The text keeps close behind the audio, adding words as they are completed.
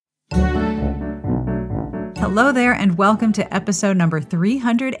Hello there, and welcome to episode number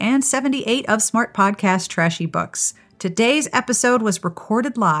 378 of Smart Podcast Trashy Books. Today's episode was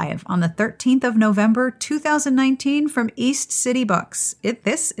recorded live on the 13th of November, 2019 from East City Books.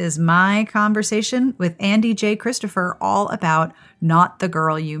 This is my conversation with Andie J. Christopher all about Not the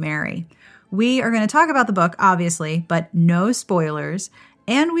Girl You Marry. We are going to talk about the book, obviously, but no spoilers,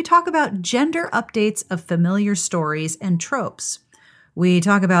 and we talk about gender updates of familiar stories and tropes. We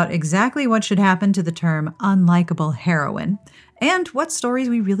talk about exactly what should happen to the term unlikable heroine and what stories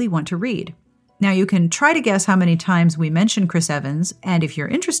we really want to read. Now, you can try to guess how many times we mention Chris Evans, and if you're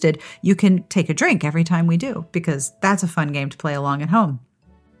interested, you can take a drink every time we do, because that's a fun game to play along at home.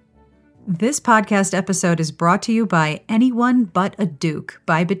 This podcast episode is brought to you by Anyone But a Duke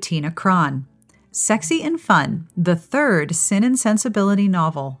by Bettina Cron. Sexy and fun, the third Sin and Sensibility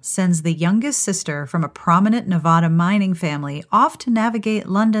novel sends the youngest sister from a prominent Nevada mining family off to navigate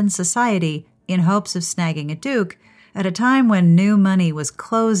London society in hopes of snagging a duke at a time when new money was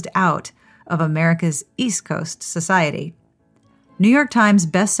closed out of America's East Coast society. New York Times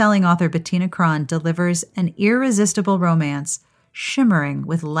bestselling author Bettina Cron delivers an irresistible romance shimmering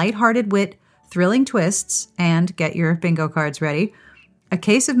with lighthearted wit, thrilling twists, and, get your bingo cards ready, a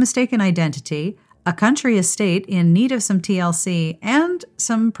case of mistaken identity, a country estate in need of some TLC, and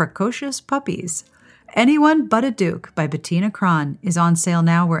some precocious puppies. Anyone But a Duke by Bettina Cron is on sale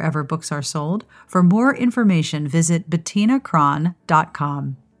now wherever books are sold. For more information, visit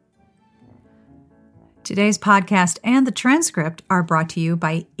bettinacron.com. Today's podcast and the transcript are brought to you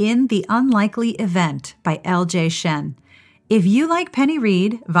by In the Unlikely Event by L.J. Shen. If you like Penny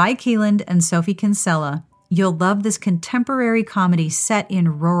Reid, Vi Keeland, and Sophie Kinsella, you'll love this contemporary comedy set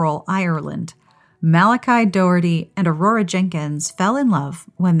in rural Ireland. Malachi Doherty and Aurora Jenkins fell in love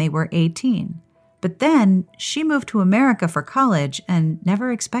when they were 18. But then she moved to America for college and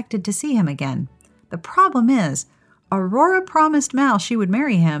never expected to see him again. The problem is, Aurora promised Mal she would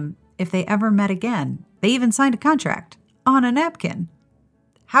marry him if they ever met again. They even signed a contract on a napkin.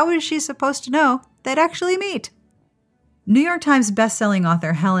 How is she supposed to know they'd actually meet? New York Times bestselling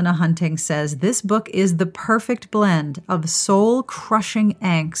author Helena Hunting says this book is the perfect blend of soul-crushing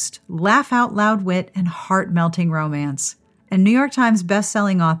angst, laugh-out-loud wit, and heart-melting romance. And New York Times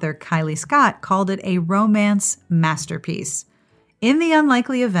bestselling author Kylie Scott called it a romance masterpiece. In the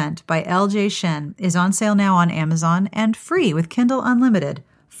Unlikely Event by L.J. Shen is on sale now on Amazon and free with Kindle Unlimited.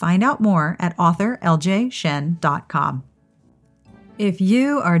 Find out more at authorljshen.com. If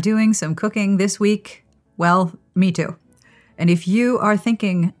you are doing some cooking this week, well, me too. And if you are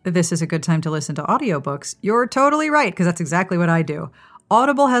thinking this is a good time to listen to audiobooks, you're totally right, because that's exactly what I do.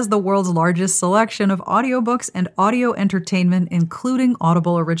 Audible has the world's largest selection of audiobooks and audio entertainment, including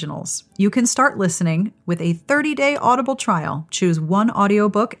Audible originals. You can start listening with a 30-day Audible trial. Choose one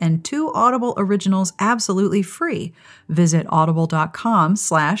audiobook and 2 Audible originals absolutely free. Visit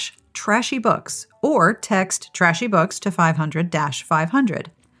audible.com/trashybooks or text trashy books to 500-500.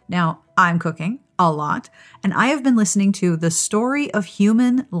 Now, I'm cooking a lot, and I have been listening to The Story of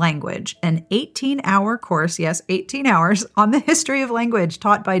Human Language, an 18-hour course, yes, 18 hours, on the history of language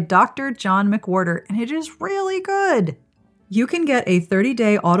taught by Dr. John McWhorter, and it is really good. You can get a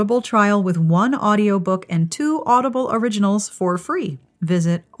 30-day Audible trial with 1 audiobook and 2 Audible originals for free.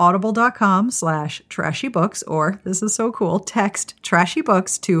 Visit audible.com/trashybooks or, this is so cool, text trashy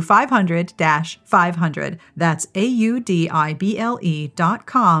books to 500-500. That's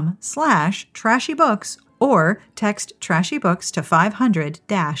audible.com/trashybooks or text trashy books to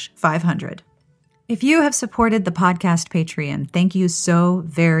 500-500. If you have supported the podcast Patreon, thank you so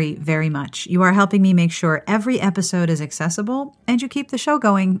very, very much. You are helping me make sure every episode is accessible and you keep the show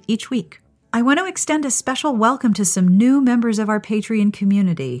going each week. I want to extend a special welcome to some new members of our Patreon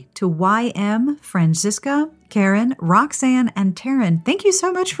community, to YM, Franziska, Karen, Roxanne, and Taryn. Thank you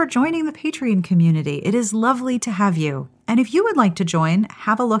so much for joining the Patreon community. It is lovely to have you. And if you would like to join,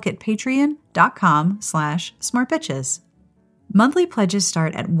 have a look at patreon.com/smartbitches. Monthly pledges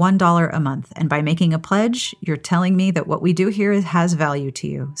start at $1 a month, and by making a pledge, you're telling me that what we do here has value to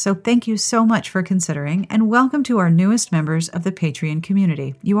you. So thank you so much for considering, and welcome to our newest members of the Patreon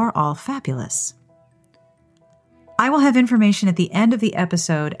community. You are all fabulous. I will have information at the end of the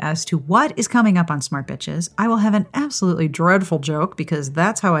episode as to what is coming up on Smart Bitches. I will have an absolutely dreadful joke, because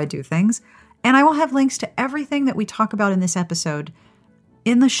that's how I do things, and I will have links to everything that we talk about in this episode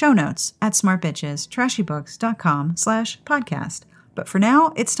in the show notes at smartbitchestrashybooks.com/podcast. But for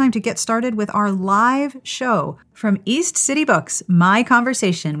now, it's time to get started with our live show from East City Books, my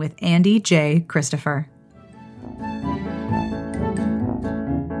conversation with Andie J. Christopher.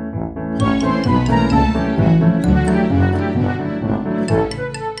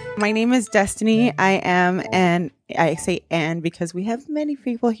 my name is Destiny. I say "and" because we have many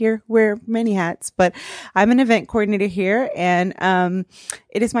people here who wear many hats, but I'm an event coordinator here, and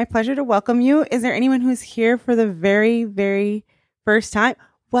it is my pleasure to welcome you. Is there anyone who's here for the very, very first time?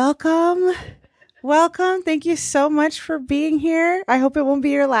 Welcome. Welcome. Thank you so much for being here. I hope it won't be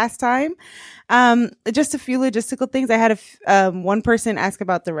your last time. Just a few logistical things. I had one person ask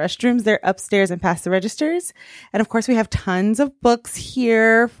about the restrooms. They're upstairs and past the registers. And of course, we have tons of books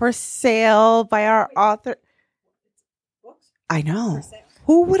here for sale by our author. I know.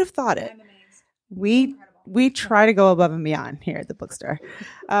 Who would have thought it? We try to go above and beyond here at the bookstore.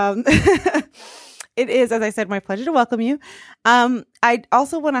 It is, as I said, my pleasure to welcome you. I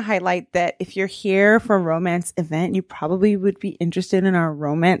also want to highlight that if you're here for a romance event, you probably would be interested in our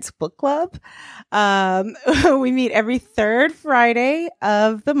romance book club. We meet every third Friday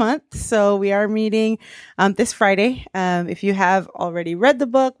of the month. So we are meeting this Friday. If you have already read the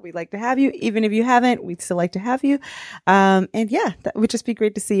book, we'd like to have you. Even if you haven't, we'd still like to have you. And yeah, that would just be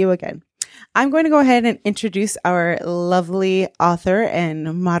great to see you again. I'm going to go ahead and introduce our lovely author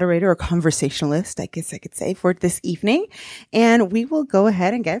and moderator or conversationalist, I guess I could say, for this evening. And we will go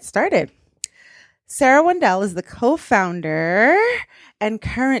ahead and get started. Sarah Wendell is the co-founder and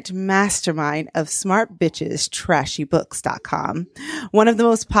current mastermind of SmartBitchesTrashyBooks.com, one of the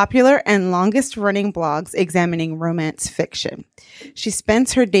most popular and longest running blogs examining romance fiction. She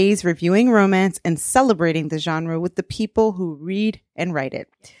spends her days reviewing romance and celebrating the genre with the people who read and write it.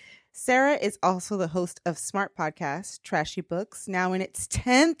 Sarah is also the host of Smart Podcast, Trashy Books, now in its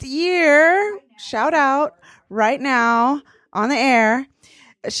 10th year. Shout out right now on the air.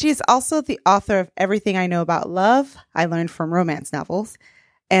 She is also the author of Everything I Know About Love, I Learned from Romance Novels,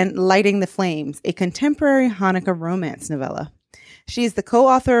 and Lighting the Flames, a contemporary Hanukkah romance novella. She is the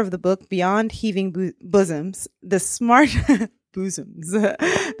co-author of the book Beyond Heaving Bosoms, the Smart Bitches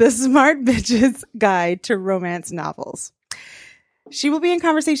Guide to Romance Novels. She will be in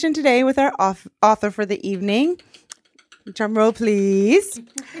conversation today with our author for the evening. Drum roll, please.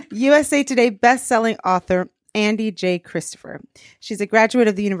 USA Today best-selling author, Andie J. Christopher. She's a graduate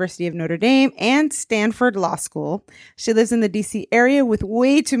of the University of Notre Dame and Stanford Law School. She lives in the D.C. area with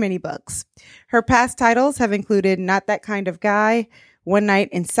way too many books. Her past titles have included Not That Kind of Guy, One Night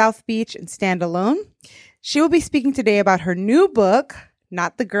in South Beach, and Stand Alone. She will be speaking today about her new book,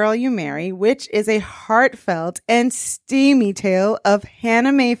 Not the Girl You Marry, which is a heartfelt and steamy tale of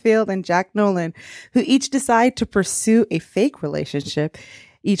Hannah Mayfield and Jack Nolan, who each decide to pursue a fake relationship,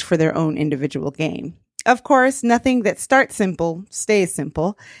 each for their own individual gain. Of course, nothing that starts simple stays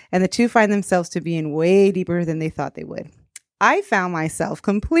simple, and the two find themselves to be in way deeper than they thought they would. I found myself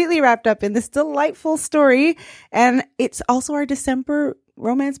completely wrapped up in this delightful story, and it's also our December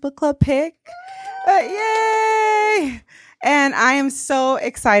Romance Book Club pick. Yay! And I am so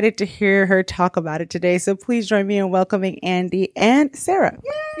excited to hear her talk about it today. So please join me in welcoming Andie and Sarah.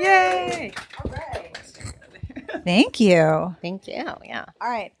 Yay! Yay! All right. Thank you. Thank you. Yeah. All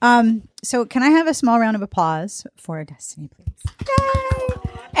right. So can I have a small round of applause for Destiny, please? Yay!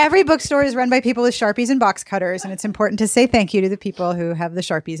 Every bookstore is run by people with Sharpies and box cutters, and it's important to say thank you to the people who have the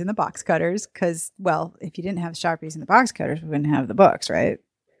Sharpies and the box cutters because, well, if you didn't have Sharpies and the box cutters, we wouldn't have the books, right?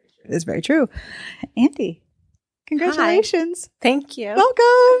 It's very true. Andie. Congratulations. Hi. Thank you.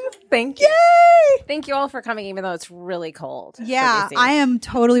 Welcome. Thank you. Yay! Thank you all for coming, even though it's really cold. Yeah, I am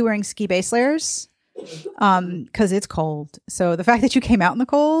totally wearing ski base layers because it's cold. So the fact that you came out in the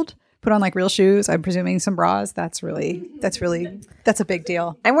cold, put on like real shoes, I'm presuming some bras, that's a big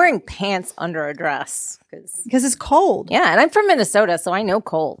deal. I'm wearing pants under a dress. Because it's cold. Yeah, and I'm from Minnesota, so I know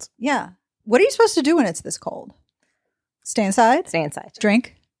cold. Yeah. What are you supposed to do when it's this cold? Stay inside? Stay inside.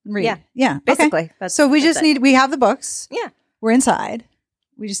 Drink? Read. Yeah. Yeah. Basically. Okay. So we have the books. Yeah. We're inside.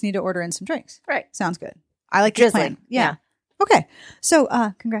 We just need to order in some drinks. Right. Sounds good. I like this plan. Yeah. Okay. So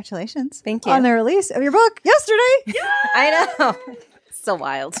congratulations. Thank you. On the release of your book yesterday. Yeah. I know. So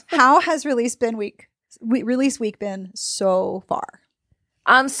wild. How has release week been so far?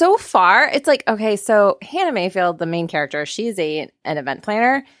 So far, it's like, okay, so Hannah Mayfield, the main character, she's an event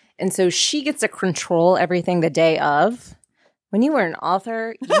planner. And so she gets to control everything the day of. When you were an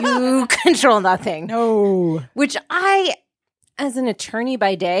author, you control nothing. No. Which I, as an attorney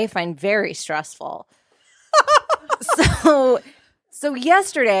by day, find very stressful. So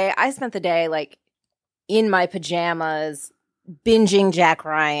yesterday, I spent the day like in my pajamas, binging Jack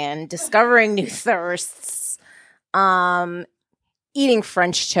Ryan, discovering new thirsts, eating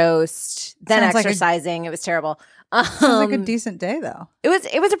French toast, then exercising. It was terrible. Sounds like a decent day, though.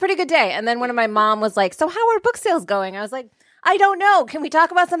 It was a pretty good day. And then one of my mom was like, "So how are book sales going?" I was like, "I don't know. Can we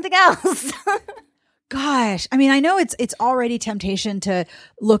talk about something else?" Gosh, I mean, I know it's already temptation to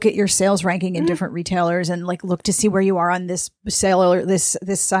look at your sales ranking in different retailers and like look to see where you are on this sale or this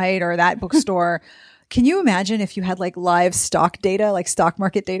site or that bookstore. Can you imagine if you had like live stock data, like stock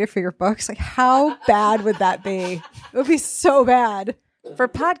market data for your books? Like how bad would that be? It would be so bad. For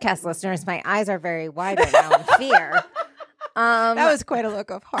podcast listeners, my eyes are very wide right now in fear. That was quite a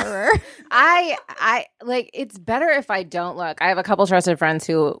look of horror. I like, it's better if I don't look. I have a couple trusted friends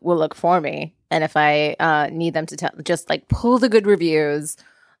who will look for me. And if I need them to just like pull the good reviews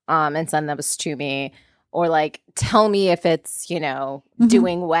and send those to me, or like tell me if it's,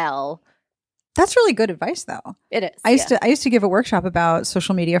 doing well. That's really good advice, though. It is. I used to give a workshop about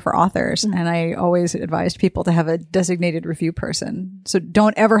social media for authors, and I always advised people to have a designated review person. So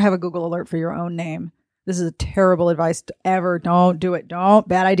don't ever have a Google alert for your own name. This is a terrible advice to ever. Don't do it. Don't.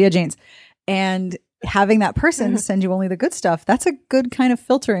 Bad idea, Janes. And having that person send you only the good stuff, that's a good kind of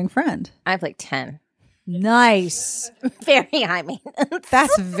filtering friend. I have like 10. Nice. Very high maintenance.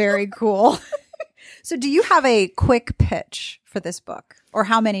 That's very cool. So do you have a quick pitch for this book? Or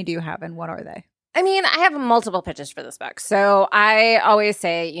how many do you have and what are they? I mean, I have multiple pitches for this book. So I always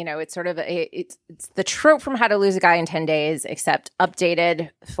say, it's sort of it's the trope from How to Lose a Guy in 10 Days, except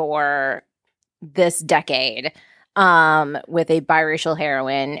updated for this decade, with a biracial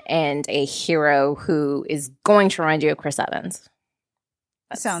heroine and a hero who is going to remind you of Chris Evans.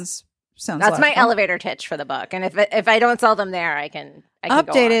 Sounds that's my elevator pitch for the book. And if I don't sell them there, I can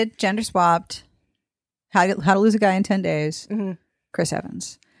updated, go on. Gender swapped, how to Lose a Guy in 10 Days, Chris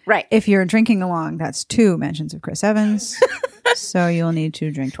Evans. Right. If you're drinking along, that's 2 mentions of Chris Evans. So you'll need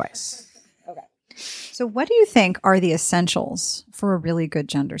to drink twice. Okay. So what do you think are the essentials for a really good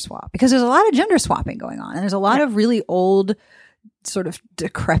gender swap? Because there's a lot of gender swapping going on, and there's a lot of really old, sort of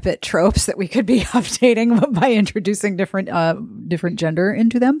decrepit tropes that we could be updating by introducing different gender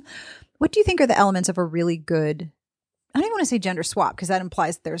into them. What do you think are the elements of a really good, I don't even want to say gender swap, because that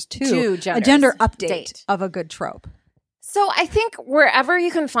implies there's two genders. A gender update of a good trope. So I think wherever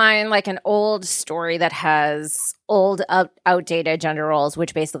you can find like an old story that has old, outdated gender roles,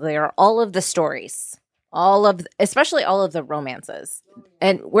 which basically are all of the stories, especially all of the romances,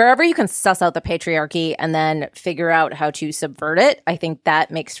 and wherever you can suss out the patriarchy and then figure out how to subvert it, I think that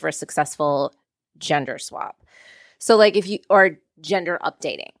makes for a successful gender swap. So like or gender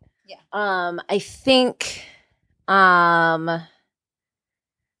updating. Yeah. I think, for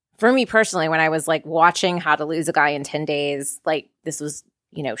me personally, when I was like watching How to Lose a Guy in 10 Days, like this was,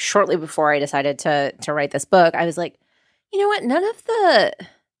 shortly before I decided to write this book, I was like, you know what? None of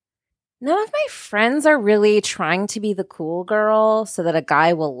my friends are really trying to be the cool girl so that a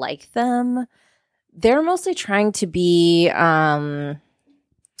guy will like them. They're mostly trying to be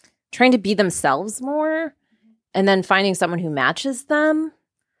themselves more, and then finding someone who matches them.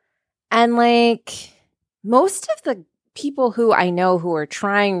 And like most of the people who I know who are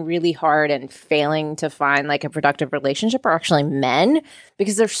trying really hard and failing to find like a productive relationship are actually men,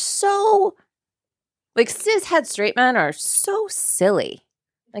 because they're so like cishet straight men are so silly.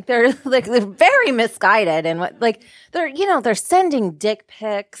 Like they're very misguided, and they're sending dick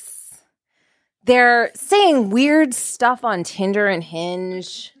pics. They're saying weird stuff on Tinder and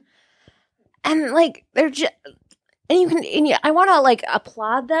Hinge. And like they're just, I want to like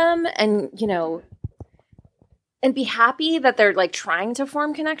applaud them and and be happy that they're like trying to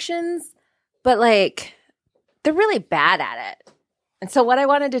form connections, but like they're really bad at it. And so what I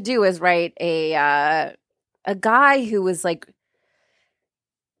wanted to do is write a guy who was like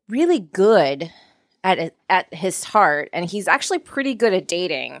really good at his heart, and he's actually pretty good at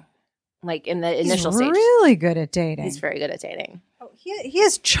dating. Like in the initial stage, really good at dating. He's very good at dating. Oh, he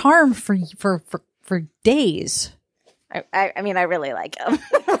has charm for days. I mean, I really like him.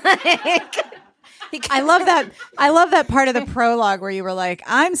 I love that part of the prologue where you were like,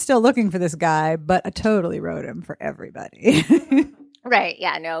 I'm still looking for this guy, but I totally wrote him for everybody. Right.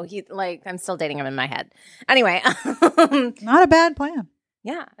 Yeah. No, I'm still dating him in my head. Anyway. Not a bad plan.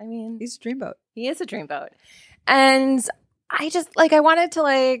 Yeah. I mean, he's a dreamboat. He is a dreamboat. And I just I wanted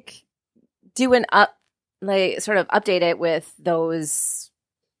to do sort of update it with those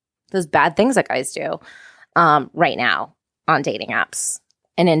bad things that guys do right now on dating apps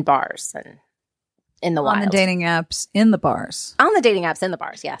and in bars and in the wild. On the dating apps, in the bars. On the dating apps, in the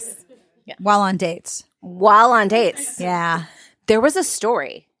bars, yes. Yeah. While on dates. Yeah. There was a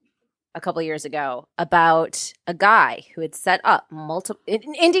story a couple years ago about a guy who had set up multiple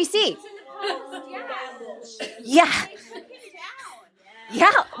in DC. Yeah.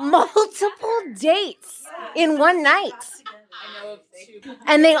 Yeah, multiple dates in one night.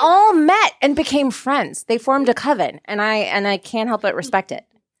 And they all met and became friends. They formed a coven, and I can't help but respect it.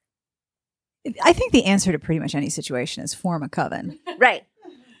 I think the answer to pretty much any situation is form a coven. Right.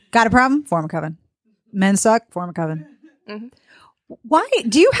 Got a problem? Form a coven. Men suck? Form a coven. Mm-hmm. Why?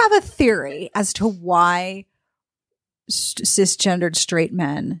 Do you have a theory as to why cisgendered straight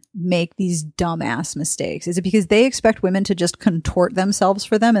men make these dumbass mistakes? Is it because they expect women to just contort themselves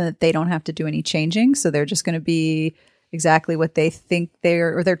for them and that they don't have to do any changing? So they're just going to be exactly what they think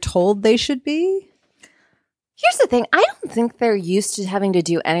they're told they should be? Here's the thing. I don't think they're used to having to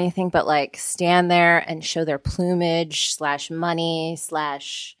do anything but like stand there and show their plumage / money /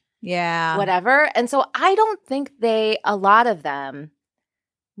 whatever. And so I don't think a lot of them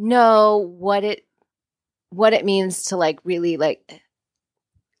know what it means to like really like,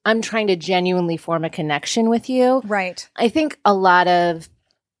 I'm trying to genuinely form a connection with you. Right. I think a lot of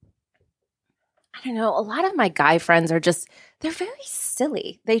my guy friends are just, they're very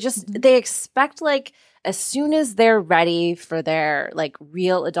silly. They expect like, as soon as they're ready for their like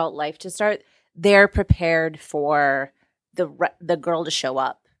real adult life to start, they're prepared for the girl to show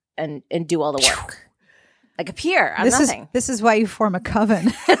up and do all the work. Like appear. I'm nothing. This is why you form a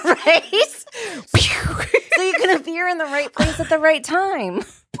coven. Right? So you can appear in the right place at the right time.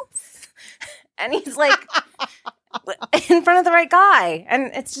 And he's like in front of the right guy.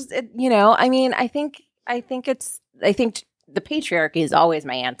 And it's just, I mean, I think the patriarchy is always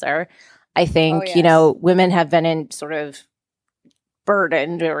my answer. I think, women have been in sort of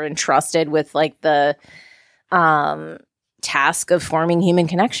burdened or entrusted with like the task of forming human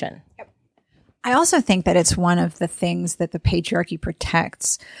connection. I also think that it's one of the things that the patriarchy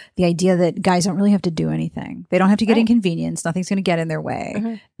protects, the idea that guys don't really have to do anything. They don't have to get inconvenienced. Nothing's going to get in their way.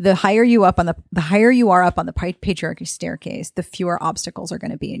 Mm-hmm. The higher you are up on the patriarchy staircase, the fewer obstacles are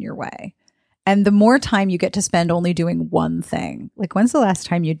going to be in your way. And the more time you get to spend only doing one thing. Like, when's the last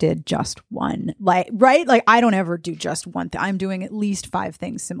time you did just one? Like, right? Like, I don't ever do just one thing. I'm doing at least 5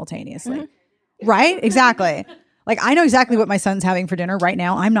 things simultaneously. Mm-hmm. Right? Exactly. Like, I know exactly what my son's having for dinner right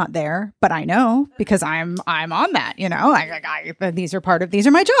now. I'm not there, but I know because I'm on that, these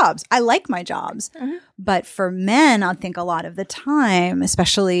are my jobs. I like my jobs. Mm-hmm. But for men, I think a lot of the time,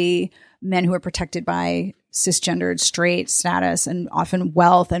 especially men who are protected by cisgendered straight status and often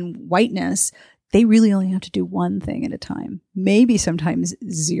wealth and whiteness, they really only have to do one thing at a time. Maybe sometimes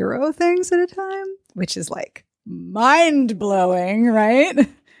 0 things at a time, which is like mind blowing, right?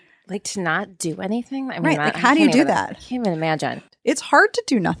 Like to not do anything? I mean, right. Like, how do you do that? I can't even imagine. It's hard to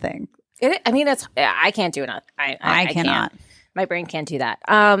do nothing. I can't do enough. I cannot. My brain can't do that.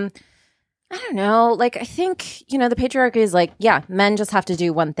 I don't know. Like, I think, the patriarchy is like, yeah, men just have to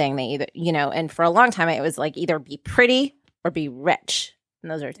do one thing. They either, and for a long time, it was like either be pretty or be rich.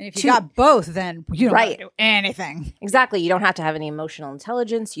 And those are if you got both, then you don't have to do anything. Exactly. You don't have to have any emotional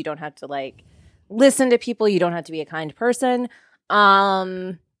intelligence. You don't have to like listen to people. You don't have to be a kind person.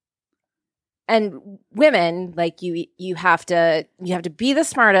 And women, like you have to be the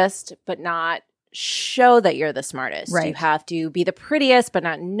smartest, but not show that you're the smartest. Right. You have to be the prettiest, but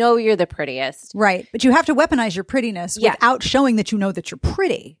not know you're the prettiest. Right. But you have to weaponize your prettiness without showing that you know that you're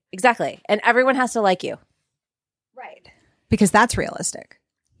pretty. Exactly. And everyone has to like you. Right. Because that's realistic.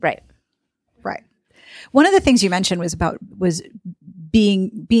 Right. Right. One of the things you mentioned was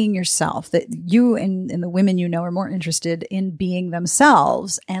being yourself, that you and the women are more interested in being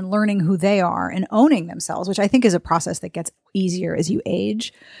themselves and learning who they are and owning themselves, which I think is a process that gets easier as you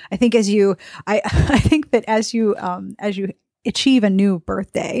age. I think I think that as you achieve a new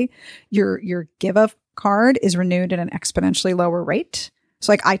birthday, your give up card is renewed at an exponentially lower rate.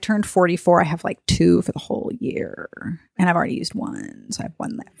 So like I turned 44, I have like 2 for the whole year and I've already used 1. So I have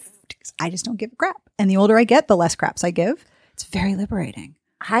 1 left. I just don't give a crap. And the older I get, the less craps I give. It's very liberating.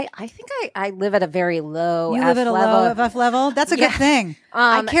 I think I live at a very low You F live at a level. low F level? That's a good thing.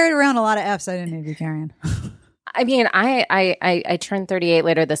 I carried around a lot of Fs I didn't need to be carrying. I mean, I turned 38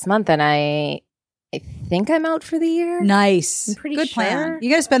 later this month, and I think I'm out for the year. Nice. I'm pretty good sure. plan. You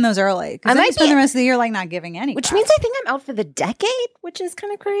got to spend those early. Because then you spend the rest of the year like not giving any Which crap. means I think I'm out for the decade, which is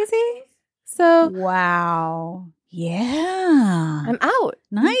kind of crazy. So wow. Yeah. I'm out.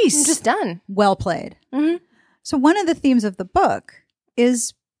 Nice. I'm just done. Well played. Mm-hmm. So one of the themes of the book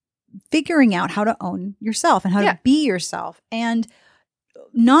is figuring out how to own yourself and how to be yourself and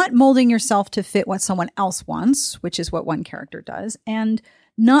not molding yourself to fit what someone else wants, which is what one character does, and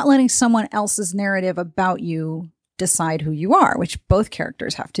not letting someone else's narrative about you decide who you are, which both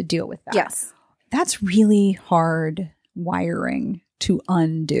characters have to deal with that. Yes. That's really hard wiring to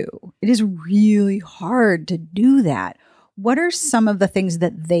undo. It is really hard to do that. What are some of the things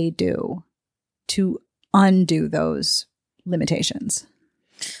that they do to undo those limitations?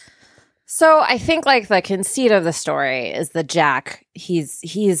 So I think like the conceit of the story is that Jack,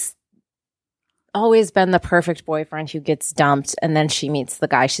 he's always been the perfect boyfriend who gets dumped, and then she meets the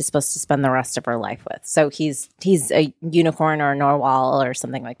guy she's supposed to spend the rest of her life with. So he's a unicorn or a narwhal or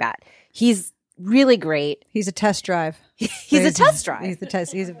something like that. He's really great. He's a test drive. He's a test drive.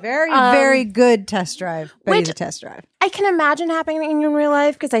 He's a very, very good test drive, but he's a test drive. I can imagine happening in real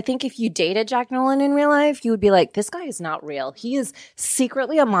life, because I think if you dated Jack Nolan in real life, you would be like, this guy is not real. He is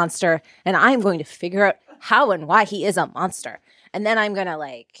secretly a monster, and I'm going to figure out how and why he is a monster. And then I'm going to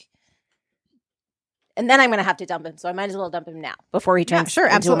have to dump him. So I might as well dump him now before he turns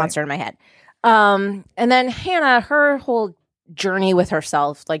into a monster in my head. And then Hannah, her whole journey with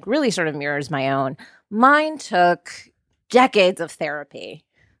herself, like, really sort of mirrors my own. Mine took decades of therapy.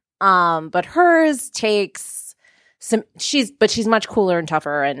 But hers takes she's much cooler and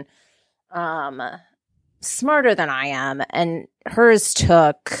tougher and smarter than I am. And hers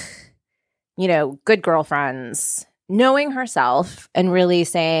took, good girlfriends, knowing herself and really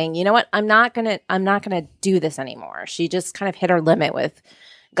saying, you know what, I'm not gonna do this anymore. She just kind of hit her limit with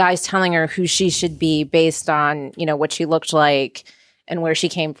guys telling her who she should be based on, what she looked like and where she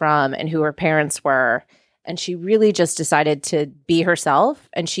came from and who her parents were. And she really just decided to be herself.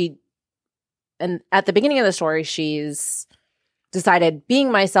 And at the beginning of the story, she's decided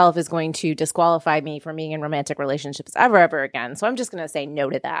being myself is going to disqualify me from being in romantic relationships ever again. So I'm just going to say no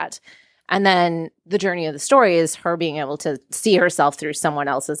to that. And then the journey of the story is her being able to see herself through someone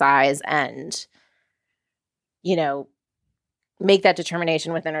else's eyes and, make that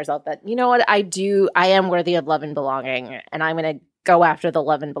determination within herself that, you know what, I am worthy of love and belonging, and I'm going to go after the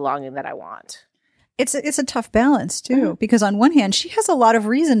love and belonging that I want. It's a tough balance, too, because on one hand, she has a lot of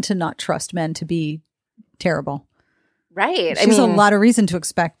reason to not trust men to be terrible. Right. She has a lot of reason to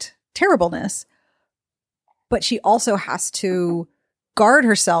expect terribleness, but she also has to guard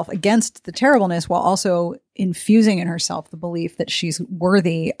herself against the terribleness while also infusing in herself the belief that she's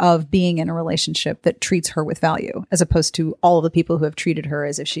worthy of being in a relationship that treats her with value, as opposed to all of the people who have treated her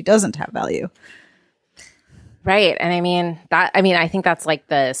as if she doesn't have value. Right. And I think that's like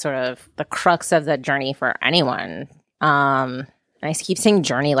the sort of the crux of the journey for anyone. And I keep saying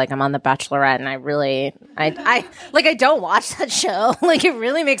journey like I'm on The Bachelorette, and I don't watch that show. Like, it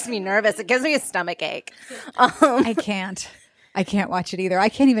really makes me nervous. It gives me a stomach ache. I can't watch it either. I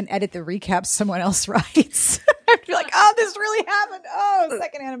can't even edit the recaps someone else writes. I'd be like, oh, this really happened. Oh,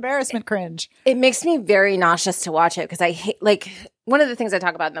 secondhand embarrassment cringe. It makes me very nauseous to watch it, because I hate, one of the things I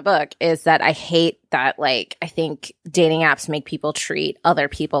talk about in the book is that I hate that, I think dating apps make people treat other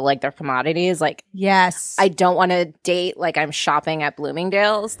people like they're commodities. Yes. I don't want to date like I'm shopping at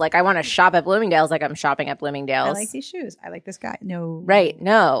Bloomingdale's. I want to shop at Bloomingdale's like I'm shopping at Bloomingdale's. I like these shoes. I like this guy. No. Right.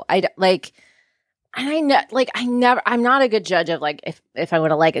 No. I'm not a good judge of if I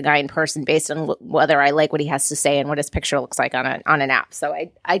want to like a guy in person based on whether I like what he has to say and what his picture looks like on an app. So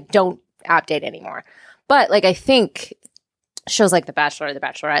I don't app date anymore. But I think shows like The Bachelor or The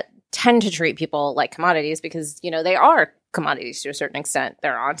Bachelorette tend to treat people like commodities, because they are commodities to a certain extent.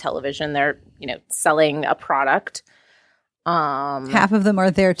 They're on television. They're selling a product. Half of them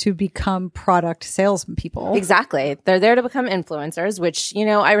are there to become product salesmen people. Exactly. They're there to become influencers, which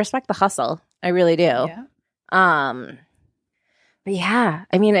I respect the hustle. I really do. Yeah. But yeah,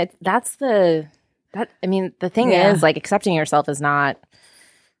 the thing is, accepting yourself is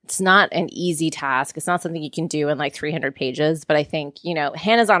it's not an easy task. It's not something you can do in 300 pages. But I think,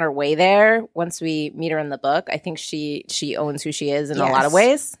 Hannah's on her way there. Once we meet her in the book, I think she owns who she is in a lot of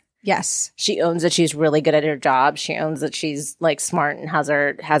ways. Yes. She owns that she's really good at her job. She owns that she's smart and has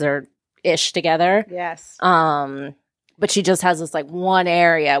her ish together. Yes. But she just has this one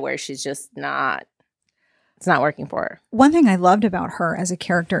area where she's just it's not working for her. One thing I loved about her as a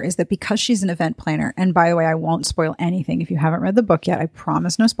character is that because she's an event planner, and by the way, I won't spoil anything if you haven't read the book yet, I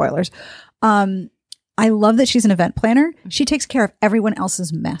promise no spoilers. I love that she's an event planner. She takes care of everyone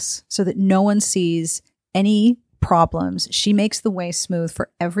else's mess so that no one sees any problems. She makes the way smooth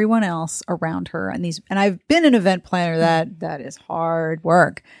for everyone else around her. And I've been an event planner. That is hard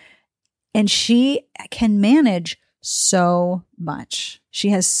work. And she can manage so much. She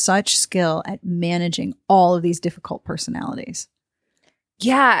has such skill at managing all of these difficult personalities.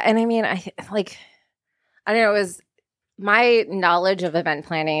 Yeah. And I don't know, my knowledge of event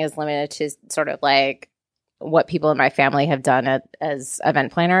planning is limited to sort of what people in my family have done as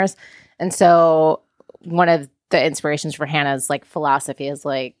event planners. And so one of the inspirations for Hannah's philosophy is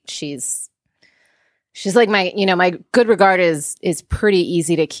she's my good regard is pretty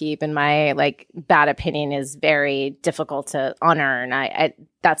easy to keep, and my bad opinion is very difficult to unearn. I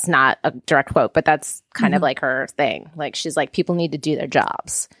that's not a direct quote, but that's kind of her thing. She's people need to do their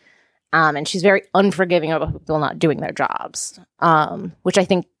jobs. And she's very unforgiving about people not doing their jobs, which I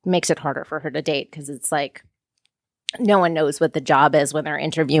think makes it harder for her to date because it's like no one knows what the job is when they're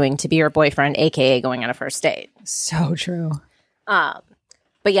interviewing to be your boyfriend, aka going on a first date. So true.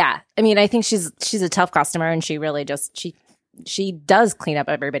 But yeah, I mean, I think she's a tough customer, and she really just she does clean up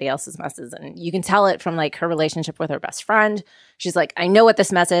everybody else's messes, and you can tell it from like her relationship with her best friend. She's like, I know what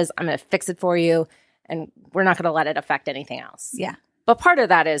this mess is. I'm going to fix it for you, and we're not going to let it affect anything else. Yeah. But part of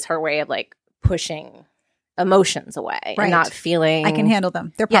that is her way of like pushing emotions away and not feeling. I can handle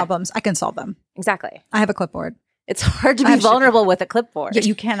them. They're problems. I can solve them. Exactly. I have a clipboard. It's hard to be vulnerable with a clipboard.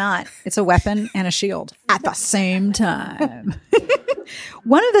 You cannot. It's a weapon and a shield at the same time.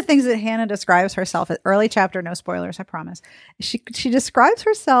 One of the things that Hannah describes herself at early chapter, no spoilers, I promise. She describes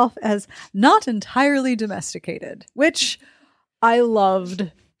herself as not entirely domesticated, which I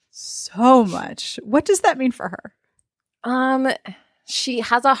loved so much. What does that mean for her? She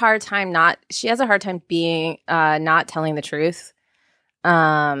has a hard time being not telling the truth,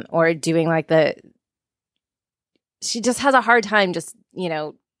 or doing like she just has a hard time just,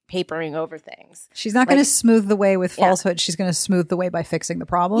 papering over things. She's not going to smooth the way with falsehood. She's going to smooth the way by fixing the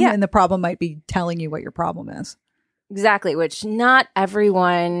problem. Yeah. And the problem might be telling you what your problem is. Exactly, which not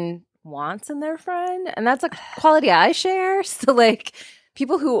everyone wants in their friend. And that's a quality I share. So like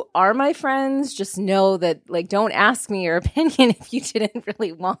people who are my friends just know that like don't ask me your opinion if you didn't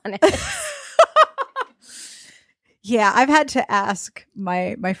really want it. Yeah, I've had to ask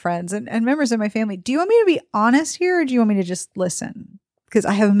my friends and members of my family, do you want me to be honest here or do you want me to just listen? Because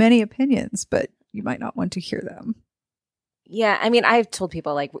I have many opinions, but you might not want to hear them. Yeah, I mean, I've told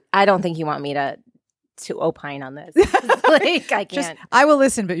people, like, I don't think you want me to opine on this. Like, I can't. I will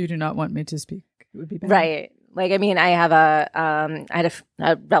listen, but you do not want me to speak. It would be bad. Right. Like, I mean, I had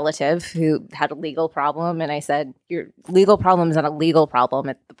a relative who had a legal problem, and I said, your legal problem is not a legal problem.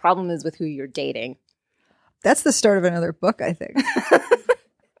 The problem is with who you're dating. That's the start of another book, I think.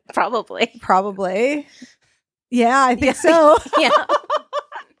 Probably. Yeah, I think so. Yeah.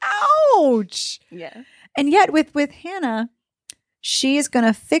 Ouch. Yeah. And yet with Hannah, she is going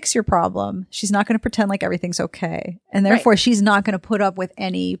to fix your problem. She's not going to pretend like everything's okay. And therefore, she's not going to put up with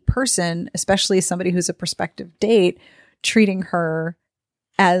any person, especially somebody who's a prospective date, treating her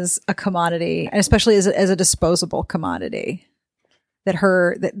as a commodity, and especially as a disposable commodity.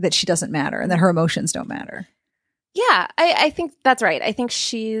 That she doesn't matter and that her emotions don't matter. Yeah, I think that's right. I think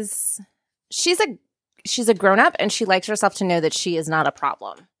she's a grown up, and she likes herself to know that she is not a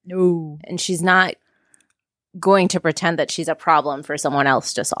problem. No. And she's not going to pretend that she's a problem for someone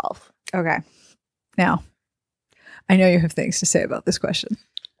else to solve. Okay. Now, I know you have things to say about this question.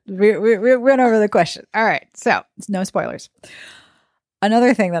 We went over the question. All right. So, no spoilers.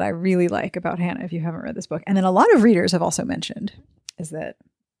 Another thing that I really like about Hannah, if you haven't read this book, and then a lot of readers have also mentioned, is that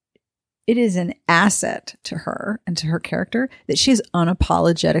it is an asset to her and to her character that she is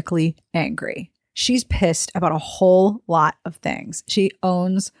unapologetically angry. She's pissed about a whole lot of things. She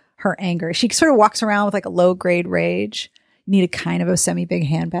owns her anger. She sort of walks around with like a low grade rage. You need a kind of a semi-big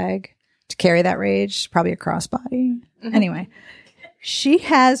handbag to carry that rage, probably a crossbody. Mm-hmm. Anyway, she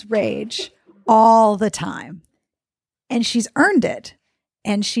has rage all the time and she's earned it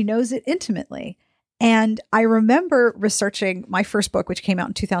and she knows it intimately. And I remember researching my first book, which came out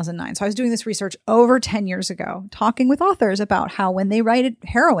in 2009. So I was doing this research over 10 years ago, talking with authors about how when they write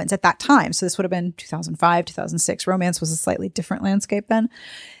heroines at that time, so this would have been 2005, 2006, romance was a slightly different landscape then.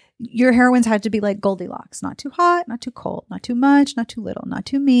 Your heroines had to be like Goldilocks, not too hot, not too cold, not too much, not too little, not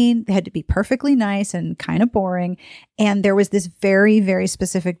too mean. They had to be perfectly nice and kind of boring. And there was this very, very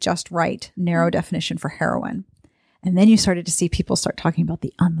specific, just right, narrow definition for heroine. And then you started to see people start talking about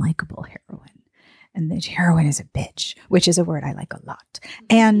the unlikable heroine. And the heroine is a bitch, which is a word I like a lot.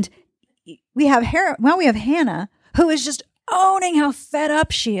 And we have Hannah, who is just owning how fed up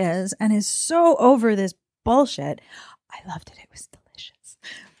she is and is so over this bullshit. I loved it. It was delicious.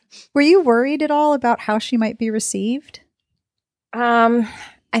 Were you worried at all about how she might be received? I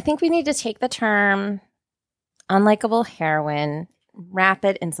think we need to take the term unlikable heroine, wrap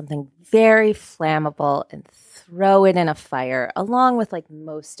it in something very flammable, and throw it in a fire, along with like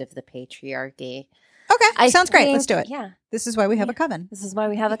most of the patriarchy. Okay, sounds great. Let's do it. Yeah. This is why we have a coven. This is why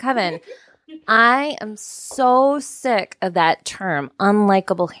we have a coven. I am so sick of that term,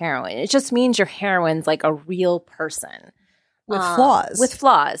 unlikable heroine. It just means your heroine's like a real person. With flaws. With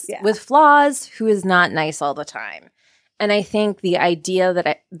flaws. Yeah. With flaws, who is not nice all the time. And I think the idea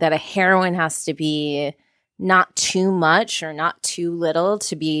that a heroine has to be not too much or not too little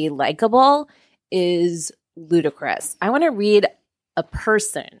to be likable is ludicrous. I want to read a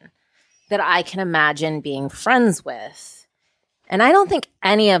person that I can imagine being friends with And I don't think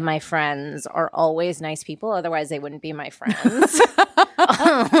any of my friends are always nice people. Otherwise, they wouldn't be my friends.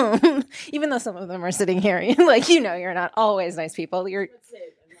 Even though some of them are sitting here, like, you're not always nice people. You're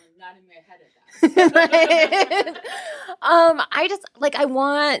not in my head at that. I just I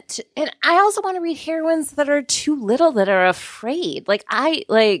want, and I also want to read heroines that are too little, that are afraid.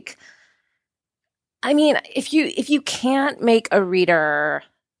 If you can't make a reader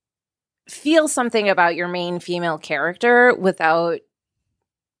feel something about your main female character without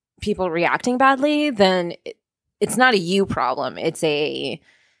people reacting badly, then it's not a you problem. It's a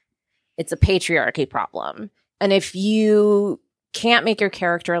patriarchy problem. And if you can't make your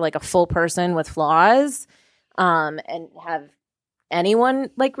character like a full person with flaws, and have anyone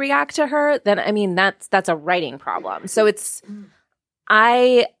react to her, then that's a writing problem. So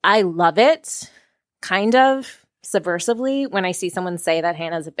I love it kind of subversively when I see someone say that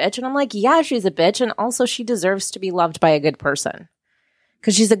Hannah's a bitch, and I'm like, yeah, she's a bitch, and also she deserves to be loved by a good person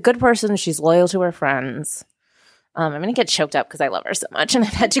because she's a good person. She's loyal to her friends. I'm gonna get choked up because I love her so much, and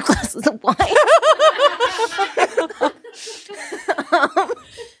I've had 2 glasses of wine.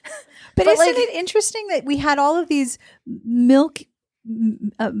 But isn't it interesting that we had all of these milky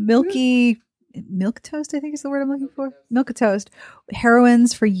milk toast, I think is the word I'm looking for. Milk toast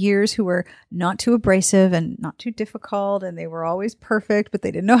heroines for years who were not too abrasive and not too difficult, and they were always perfect, but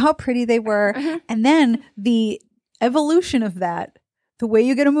they didn't know how pretty they were. And then the evolution of that, the way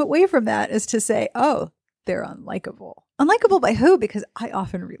you get them away from that is to say, oh, they're unlikable. Unlikable by who? Because I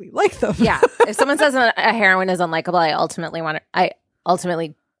often really like them. Yeah. If someone says a heroine is unlikable, I ultimately want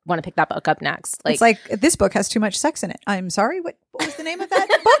to pick that book up next. It's like, this book has too much sex in it. I'm sorry. What was the name of that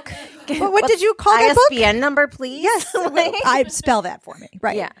book? What did you call that book? ISBN number, please. Yes. I spell that for me.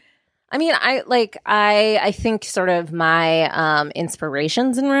 Right. Yeah. I mean, I think sort of my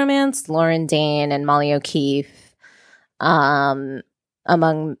inspirations in romance, Lauren Dane and Molly O'Keefe, among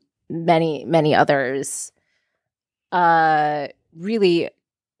many, many others, really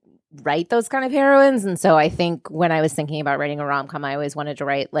write those kind of heroines. And so I think when I was thinking about writing a rom-com, I always wanted to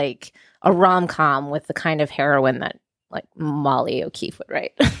write a rom-com with the kind of heroine that Molly O'Keefe would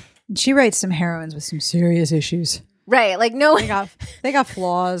write. She writes some heroines with some serious issues. Right. No. They got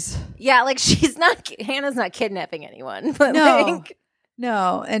flaws. Yeah. Hannah's not kidnapping anyone. But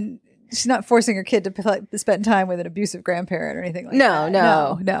no. And she's not forcing her kid to spend time with an abusive grandparent or anything like that.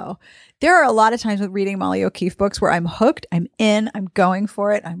 No. There are a lot of times with reading Molly O'Keefe books where I'm hooked, I'm in, I'm going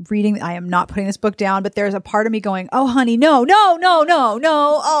for it, I'm reading, I am not putting this book down, but there's a part of me going, oh, honey, no.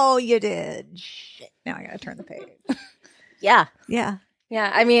 Oh, you did. Shit. Now I got to turn the page. Yeah. Yeah. Yeah.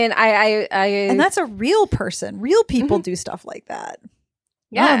 I mean, I and that's a real person. Real people do stuff like that.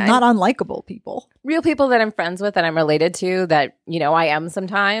 Yeah. Not unlikable people. Real people that I'm friends with, that I'm related to, that, I am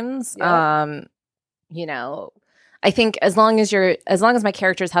sometimes. Yeah. I think as long as my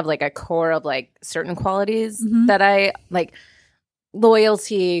characters have a core of certain qualities that I like,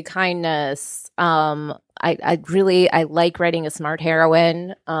 loyalty, kindness. I like writing a smart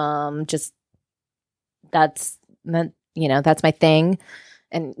heroine. That's my thing.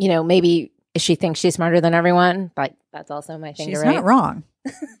 And, maybe she thinks she's smarter than everyone. That's also my thing. She's not wrong.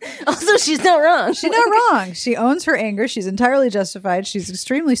 Also, she's not wrong. She's not wrong. She owns her anger. She's entirely justified. She's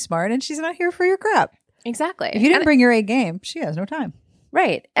extremely smart, and she's not here for your crap. Exactly. If you didn't bring your A game, she has no time.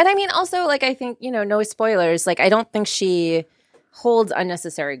 Right. And I mean, also, I think, no spoilers. I don't think she holds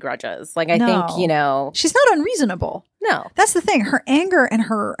unnecessary grudges. I think, she's not unreasonable. No. That's the thing. Her anger and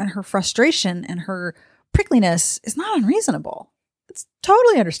her frustration and her prickliness is not unreasonable. It's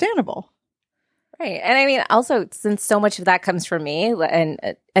totally understandable. Right. And I mean, also, since so much of that comes from me and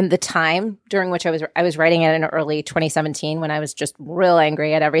the time during which I was writing it in early 2017 when I was just real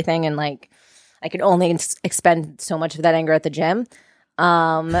angry at everything, and I could only expend so much of that anger at the gym.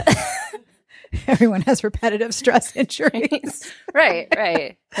 Everyone has repetitive stress injuries. Right.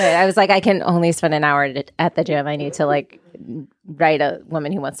 I was I can only spend an hour at the gym. I need to write a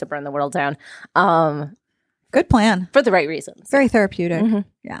woman who wants to burn the world down. Good plan. For the right reasons. Very therapeutic. Mm-hmm.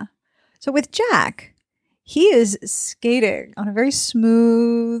 Yeah. So with Jack, he is skating on a very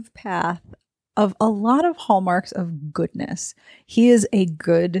smooth path of a lot of hallmarks of goodness. He is a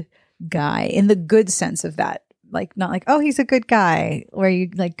good guy in the good sense of that. Not oh, he's a good guy, where you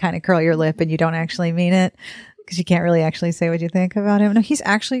kind of curl your lip and you don't actually mean it because you can't really actually say what you think about him. No, he's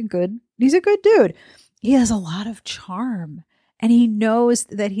actually good. He's a good dude. He has a lot of charm, and he knows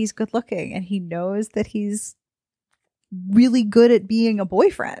that he's good looking, and he knows that he's really good at being a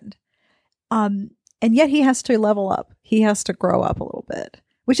boyfriend. And yet he has to level up. He has to grow up a little bit,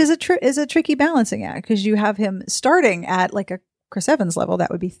 which is a tricky balancing act, because you have him starting at a Chris Evans level.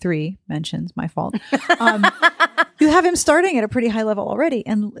 That would be 3 mentions. My fault. You have him starting at a pretty high level already,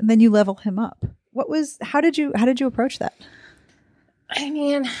 and then you level him up. How did you approach that? I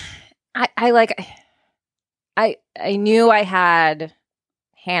mean, I knew I had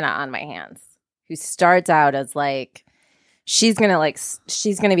Hannah on my hands, who starts out as like, she's gonna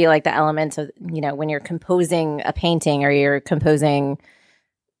be like the element of, when you're composing a painting or you're composing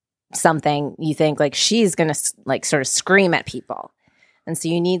something, you think like she's gonna like sort of scream at people, and so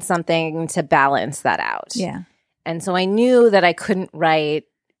you need something to balance that out. Yeah. And so I knew that I couldn't write,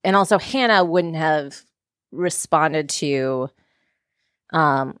 and also Hannah wouldn't have responded to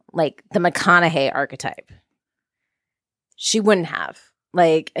like the McConaughey archetype. She wouldn't have.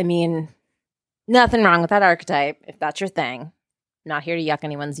 Like, I mean, nothing wrong with that archetype if that's your thing. I'm not here to yuck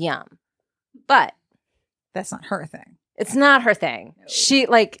anyone's yum. But that's not her thing. It's not her thing. She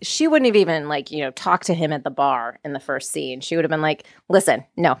wouldn't have even talked to him at the bar in the first scene. She would have been like, "Listen,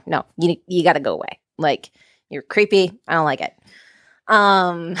 no, you got to go away. Like, you're creepy. I don't like it."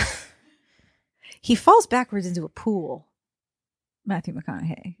 He falls backwards into a pool, Matthew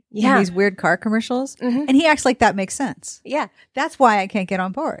McConaughey. Yeah. In these weird car commercials. Mm-hmm. And he acts like that makes sense. Yeah. That's why I can't get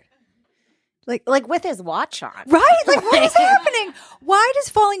on board. Like with his watch on. Right? Like, what is happening? Why does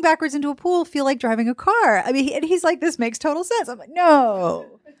falling backwards into a pool feel like driving a car? I mean, he's like, this makes total sense. I'm like, no.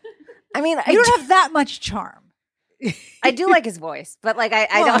 I mean, you don't have that much charm. I do like his voice, but like, I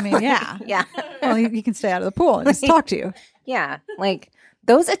don't. I mean, yeah. Yeah. Well, he can stay out of the pool and just talk to you. Yeah. Like,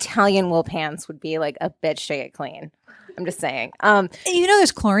 those Italian wool pants would be like a bitch to get clean. I'm just saying. And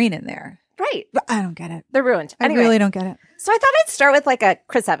there's chlorine in there. Right. But I don't get it. They're ruined. I really don't get it. So I thought I'd start with like a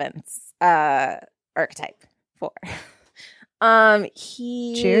Chris Evans archetype for.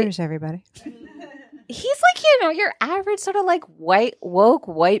 Cheers, everybody. He's like, your average sort of like woke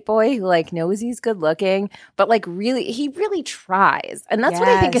white boy who like knows he's good looking, but like he really tries. And that's what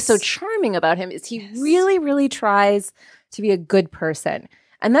I think is so charming about him is he really, really tries to be a good person.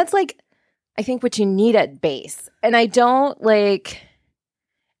 And that's like, I think what you need at base. And I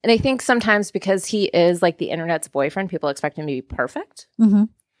think sometimes because he is like the internet's boyfriend, people expect him to be perfect. Mm-hmm.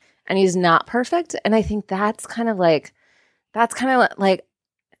 And he's not perfect. And I think that's kind of like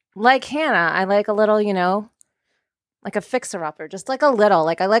Hannah, I like a little, like a fixer-upper, just like a little,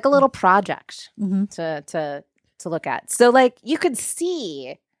 like I like a little project to look at. So like you could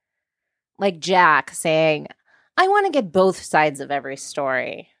see like Jack saying, I want to get both sides of every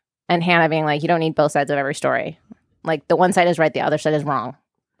story. And Hannah being like, you don't need both sides of every story. Like the one side is right, the other side is wrong.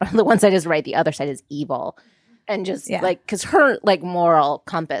 The one side is right, the other side is evil. And just like, because her like moral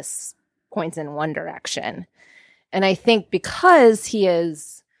compass points in one direction. And I think because he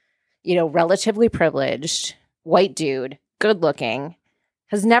is, relatively privileged, white dude, good looking,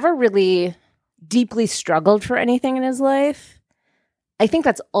 has never really deeply struggled for anything in his life, I think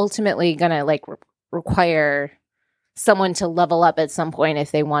that's ultimately going to like require someone to level up at some point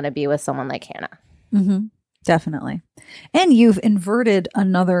if they want to be with someone like Hannah. Mm-hmm. Definitely. And you've inverted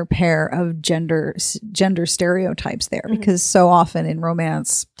another pair of gender stereotypes there, because so often in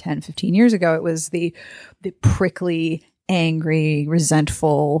romance 10, 15 years ago, it was the prickly, angry,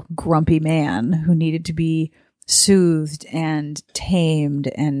 resentful, grumpy man who needed to be soothed and tamed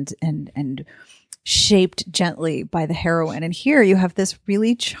and shaped gently by the heroine. And here you have this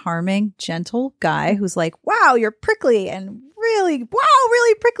really charming, gentle guy who's like, wow, you're prickly and really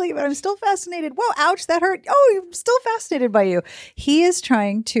prickly, but I'm still fascinated. Whoa, ouch, that hurt. Oh, I'm still fascinated by you. He is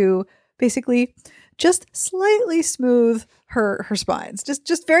trying to basically just slightly smooth her spines,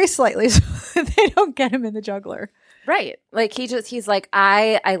 just very slightly, so they don't get him in the jugular. Right. Like he's like,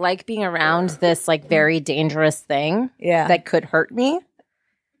 I like being around this like very dangerous thing that could hurt me.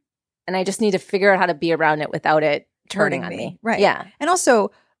 And I just need to figure out how to be around it without it turning on me. Right. Yeah. And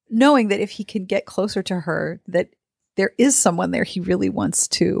also knowing that if he can get closer to her, that there is someone there he really wants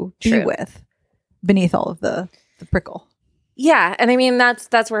to be with beneath all of the prickle. Yeah. And I mean,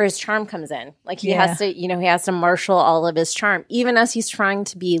 that's where his charm comes in. Like he has to, he has to marshal all of his charm, even as he's trying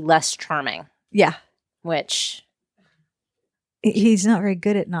to be less charming. Yeah. Which he's not very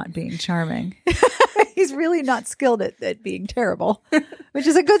good at not being charming. He's really not skilled at being terrible, which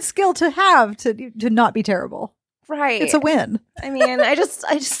is a good skill to have to not be terrible. Right. It's a win. I mean, I just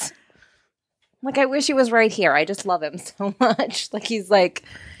like, I wish he was right here. I just love him so much. Like, he's like,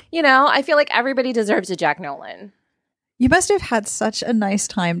 I feel like everybody deserves a Jack Nolan. You must have had such a nice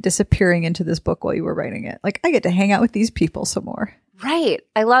time disappearing into this book while you were writing it. Like, I get to hang out with these people some more. Right.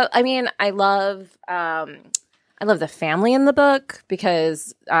 I love the family in the book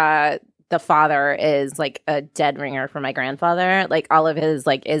because, the father is like a dead ringer for my grandfather. Like all of his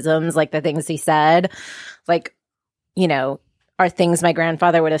like isms, like the things he said, like, are things my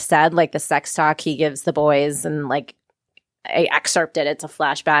grandfather would have said, like the sex talk he gives the boys, and like I excerpted it's a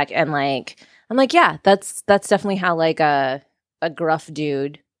flashback, and like I'm like, yeah, that's definitely how like a gruff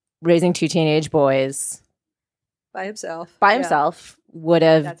dude raising 2 teenage boys By himself. would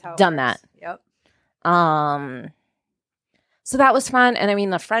have done that. Yep. So that was fun. And I mean,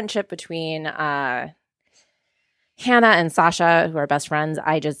 the friendship between Hannah and Sasha, who are best friends,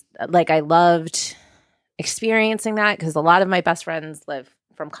 I loved experiencing that, because a lot of my best friends live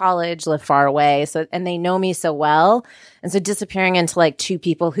far away. So, and they know me so well. And so disappearing into like 2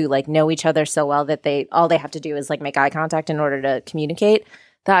 people who like know each other so well that all they have to do is like make eye contact in order to communicate.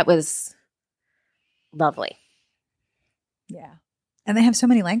 That was lovely. Yeah. And they have so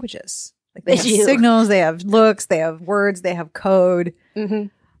many languages. Like they have do. signals, they have looks, they have words, they have code. Mm-hmm.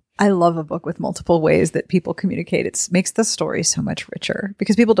 I love a book with multiple ways that people communicate. It makes the story so much richer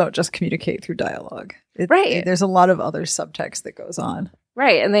because people don't just communicate through dialogue. Right. There's a lot of other subtext that goes on.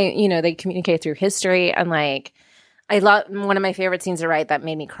 Right. And they communicate through history. And like, I love one of my favorite scenes to write that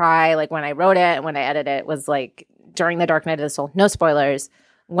made me cry. Like when I wrote it and when I edited it was like during the Dark Night of the Soul, no spoilers,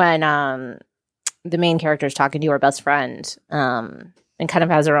 when the main character is talking to her best friend and kind of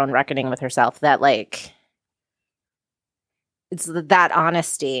has her own reckoning with herself, that like, it's that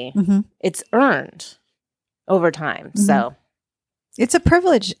honesty. Mm-hmm. It's earned over time. Mm-hmm. So it's a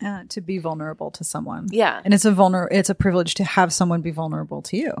privilege to be vulnerable to someone. Yeah. And it's a privilege to have someone be vulnerable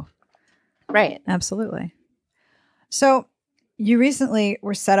to you. Right. Absolutely. So you recently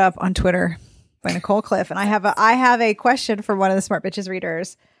were set up on Twitter by Nicole Cliff, and I have a question for one of the Smart Bitches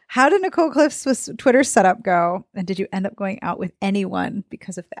readers. How did Nicole Cliff's Twitter setup go? And did you end up going out with anyone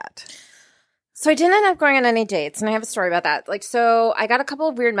because of that? So I didn't end up going on any dates, and I have a story about that. Like, so I got a couple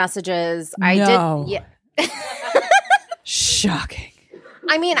of weird messages. No. I did. Yeah. Shocking.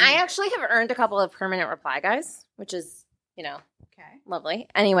 I mean, I actually have earned a couple of permanent reply guys, which is, okay, lovely.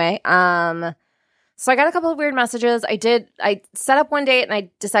 Anyway, so I got a couple of weird messages. I set up one date and I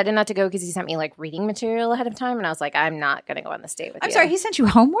decided not to go because he sent me like reading material ahead of time, and I was like, I'm not going to go on this date with you. I'm sorry, he sent you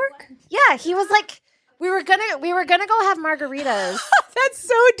homework? Yeah, he was like, we were gonna go have margaritas. That's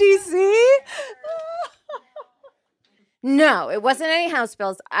so DC. No, it wasn't any house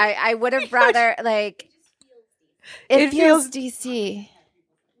bills. I would have rather like. It feels DC.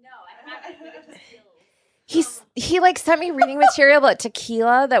 He like sent me reading material about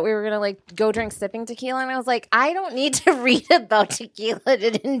tequila that we were gonna like go drink sipping tequila, and I was like, I don't need to read about tequila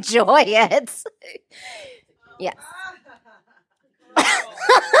to enjoy it. Yes.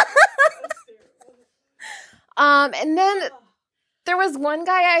 And then there was one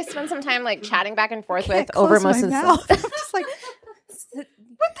guy I spent some time like chatting back and forth with over most of the stuff. I'm just like,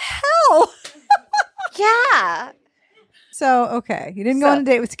 what the hell? Yeah. So, okay. You didn't go on a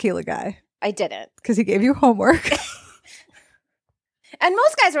date with Tequila Guy. I didn't. Because he gave you homework. And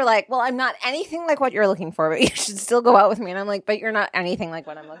most guys were like, well, I'm not anything like what you're looking for, but you should still go out with me. And I'm like, but you're not anything like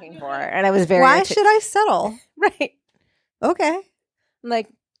what I'm looking for. And I was very... Why should I settle? Right. Okay. I'm like,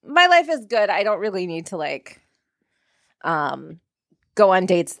 my life is good. I don't really need to like go on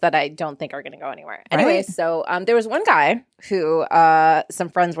dates that I don't think are going to go anywhere. Anyway, right. So there was one guy who some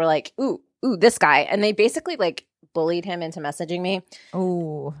friends were like, ooh, this guy. And they basically like bullied him into messaging me.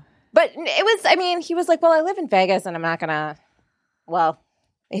 Oh. But it was, I mean, he was like, well, I live in Vegas and I'm not going to, well,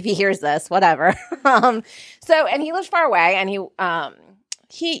 if he hears this, whatever. And he lived far away, and he,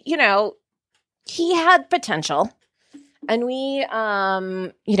 he had potential. And we,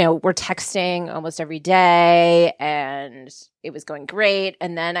 were texting almost every day, and it was going great.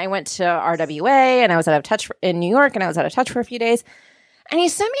 And then I went to RWA, and I was out of touch in New York, and I was out of touch for a few days. And he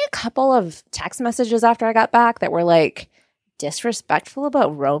sent me a couple of text messages after I got back that were like disrespectful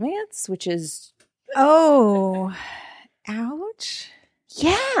about romance, which is... Oh, ouch.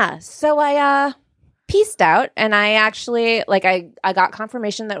 Yeah. So I pieced out, and I actually, like, I got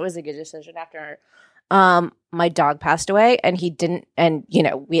confirmation that it was a good decision after my dog passed away, and he didn't, and,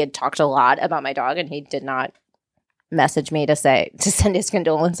 we had talked a lot about my dog, and he did not message me to send his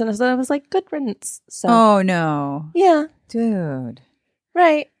condolences. And so I was like, good riddance. So, oh, no. Yeah. Dude.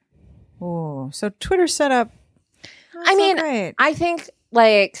 Right. Oh, so Twitter setup. I mean, great. I think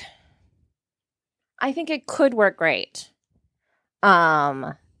it could work great.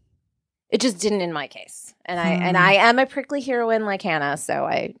 It just didn't in my case. And I am a prickly heroine like Hannah, so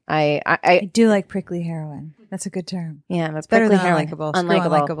I do like prickly heroine. That's a good term. Yeah, I'm a better prickly than heroine. unlikable.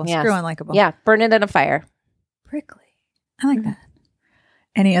 Unlikable. Yes. Screw unlikable. Yeah, burn it in a fire. Prickly. I like that.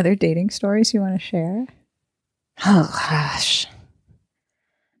 Any other dating stories you want to share? Oh gosh.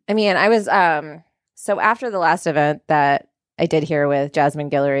 I mean, I was so after the last event that did here with Jasmine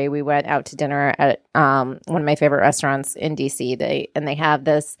Guillory. We went out to dinner at one of my favorite restaurants in DC. They have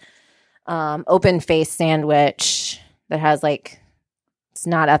this open face sandwich that has like, it's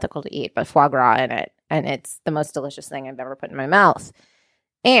not ethical to eat, but foie gras in it. And it's the most delicious thing I've ever put in my mouth.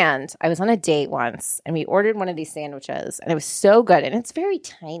 And I was on a date once and we ordered one of these sandwiches and it was so good. And it's very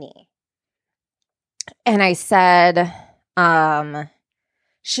tiny. And I said,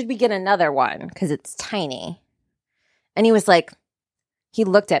 should we get another one? Because it's tiny. And he was like, he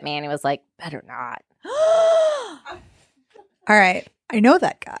looked at me and he was like, better not. All right. I know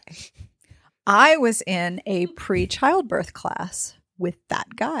that guy. I was in a pre-childbirth class with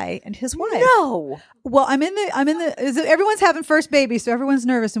that guy and his wife. No. Well, everyone's having first baby, so everyone's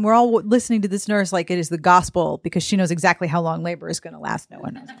nervous, and we're all listening to this nurse like it is the gospel because she knows exactly how long labor is going to last. No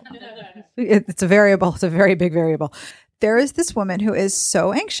one knows. It's a variable. It's a very big variable. There is this woman who is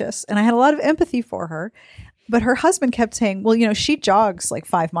so anxious, and I had a lot of empathy for her. But her husband kept saying, well, she jogs like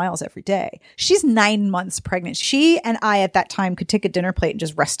 5 miles every day. She's 9 months pregnant. She and I at that time could take a dinner plate and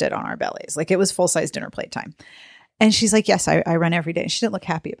just rest it on our bellies. Like it was full-size dinner plate time. And she's like, yes, I run every day. She didn't look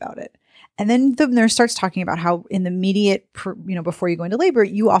happy about it. And then the nurse starts talking about how in the immediate, before you go into labor,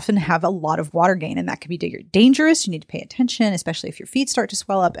 you often have a lot of water gain. And that can be dangerous. You need to pay attention, especially if your feet start to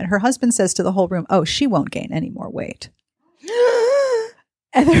swell up. And her husband says to the whole room, oh, she won't gain any more weight.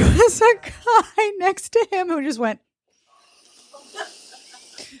 And there was a guy next to him who just went,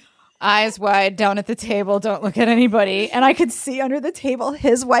 eyes wide down at the table, don't look at anybody. And I could see under the table,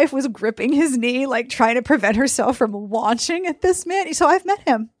 his wife was gripping his knee, like trying to prevent herself from launching at this man. So I've met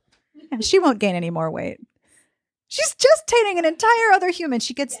him and she won't gain any more weight. She's just dating an entire other human.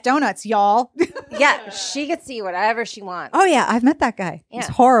 She gets donuts, y'all. Yeah, she gets to eat whatever she wants. Oh yeah, I've met that guy. Yeah. He's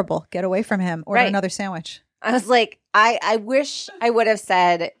horrible. Get away from him. Order Right. another sandwich. I was like, I wish I would have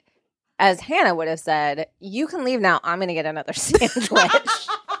said, as Hannah would have said, you can leave now. I'm going to get another sandwich.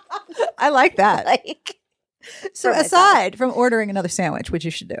 I like that. Like, So for myself. aside from ordering another sandwich, which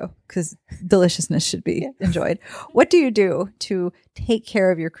you should do because deliciousness should be enjoyed, what do you do to take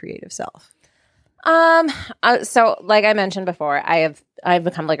care of your creative self? So like I mentioned before, I've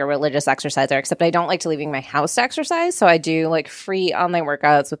become like a religious exerciser, except I don't like to leaving my house to exercise. So I do like free online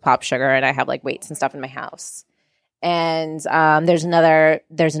workouts with Pop Sugar, and I have like weights and stuff in my house. And there's another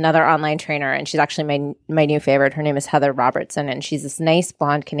online trainer, and she's actually my new favorite. Her name is Heather Robertson, and she's this nice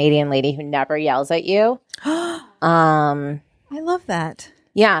blonde Canadian lady who never yells at you. I love that.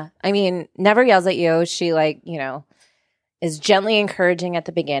 Yeah, I mean, never yells at you. She is gently encouraging at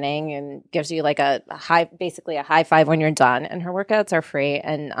the beginning and gives you like basically a high five when you're done. And her workouts are free,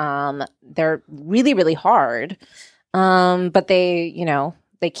 and they're really, really hard. But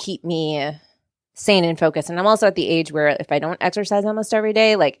they keep me sane and focused. And I'm also at the age where if I don't exercise almost every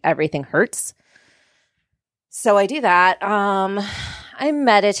day, like everything hurts. So I do that. I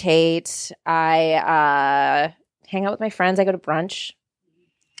meditate. I hang out with my friends. I go to brunch.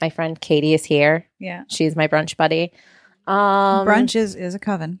 My friend Katie is here. Yeah. She's my brunch buddy. Brunch is a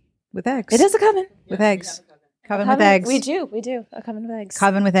coven with eggs. It is a coven. With eggs. Coven with eggs. We do. A coven with eggs.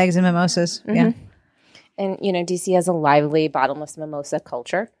 Coven with eggs and mimosas. Mm-hmm. Yeah. And, DC has a lively bottomless mimosa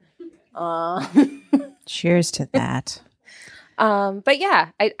culture. Cheers to that. But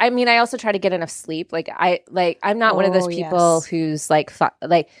yeah, I mean, I also try to get enough sleep. I'm not one of those people who's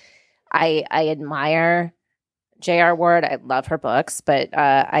I admire J.R. Ward. I love her books, but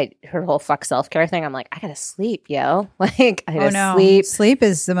her whole fuck self-care thing, I'm like, I gotta sleep, yo. Like, I gotta sleep. Sleep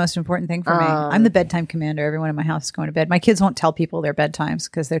is the most important thing for me. I'm the bedtime commander. Everyone in my house is going to bed. My kids won't tell people their bedtimes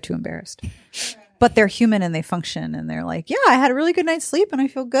because they're too embarrassed. But they're human and they function, and they're like, yeah, I had a really good night's sleep and I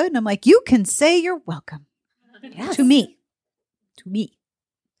feel good. And I'm like, you can say you're welcome. Yes. To me.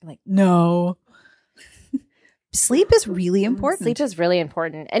 I'm like, no. Sleep is really important. Sleep is really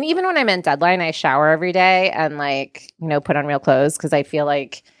important. And even when I'm in deadline, I shower every day and put on real clothes because I feel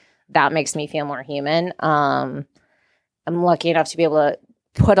like that makes me feel more human. I'm lucky enough to be able to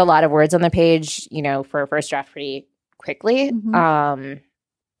put a lot of words on the page, for a first draft pretty quickly. Mm-hmm.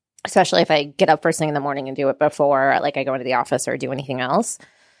 Especially if I get up first thing in the morning and do it before I go into the office or do anything else.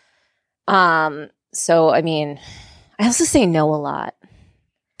 So, I mean, I also say no a lot.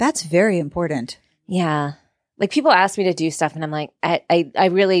 That's very important. Yeah. Like people ask me to do stuff and I'm like, I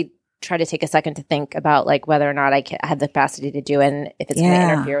really try to take a second to think about whether or not I have the capacity to do it and if it's going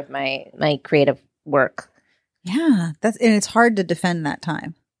to interfere with my creative work. Yeah. And it's hard to defend that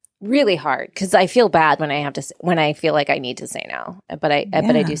time. Really hard because I feel bad when I feel like I need to say no, but I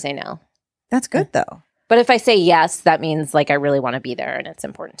do say no. That's good though. But if I say yes, that means I really want to be there and it's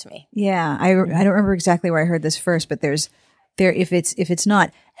important to me. Yeah, I don't remember exactly where I heard this first, but if it's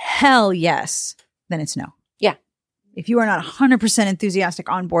not hell yes, then it's no. Yeah. If you are not 100% enthusiastic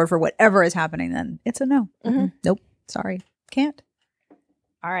on board for whatever is happening, then it's a no. Nope. Sorry. Can't.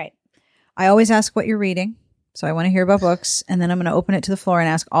 All right. I always ask what you're reading. So I want to hear about books. And then I'm going to open it to the floor and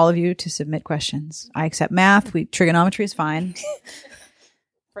ask all of you to submit questions. I accept math. Trigonometry is fine.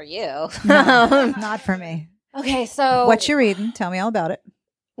 For you. No, not for me. Okay, so what you reading? Tell me all about it.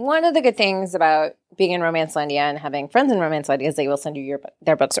 One of the good things about being in Romancelandia and having friends in Romancelandia is they will send you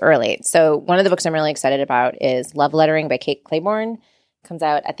their books early. So one of the books I'm really excited about is Love Lettering by Kate Claiborne. It comes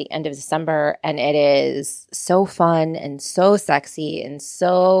out at the end of December, and it is so fun and so sexy and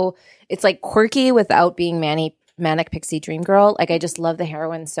so it's like quirky without being manic pixie dream girl. Like I just love the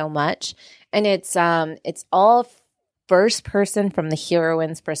heroine so much, and it's all first person from the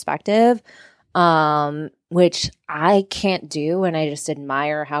heroine's perspective, which I can't do, and I just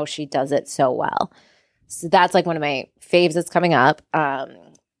admire how she does it so well. So that's like one of my faves that's coming up.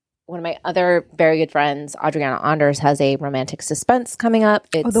 One of my other very good friends, Adriana Anders, has a romantic suspense coming up.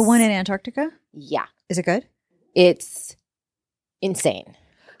 It's, the one in Antarctica? Yeah. Is it good? It's insane.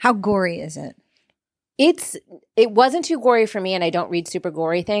 How gory is it? It wasn't too gory for me, and I don't read super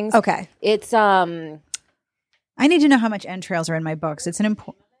gory things. Okay. It's I need to know how much entrails are in my books. It's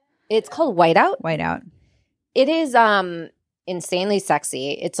It's called Whiteout. Whiteout. It is insanely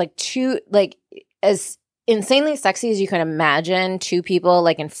sexy. It's like as insanely sexy as you can imagine two people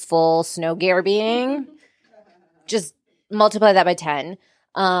like in full snow gear being. Just multiply that by 10.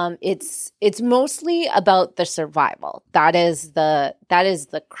 It's mostly about the survival. That is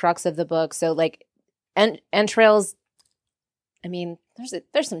the crux of the book. So like entrails, I mean,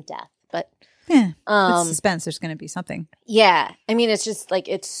 there's some death, but yeah, it's suspense. There's going to be something. Yeah. I mean, it's just like,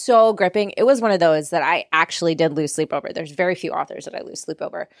 it's so gripping. It was one of those that I actually did lose sleep over. There's very few authors that I lose sleep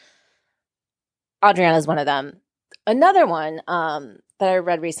over. Adriana's one of them. Another one that I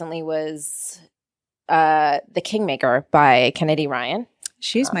read recently was The Kingmaker by Kennedy Ryan.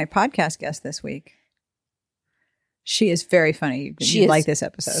 She's my podcast guest this week. She is very funny. You like this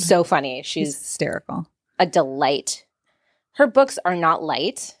episode. So funny. She's hysterical. A delight. Her books are not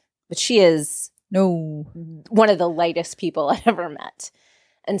light, but she is one of the lightest people I've ever met.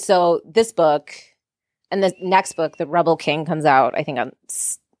 And so this book and the next book, The Rebel King, comes out, I think, on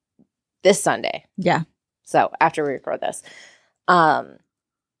this Sunday. Yeah. So after we record this,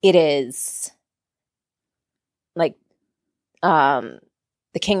 it is like The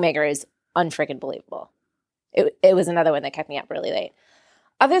Kingmaker is unfreaking believable. It was another one that kept me up really late.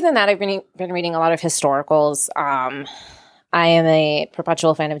 Other than that, I've been reading a lot of historicals. I am a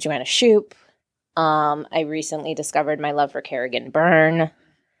perpetual fan of Joanna Shoup. I recently discovered my love for Kerrigan Byrne.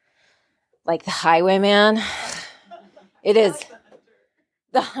 Like The Highwayman. It is.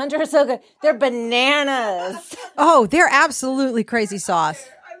 The Hunter are so good. They're bananas. Oh, they're absolutely crazy sauce.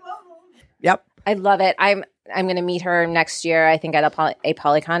 I love them. Yep. I love it. I'm going to meet her next year, I think, at a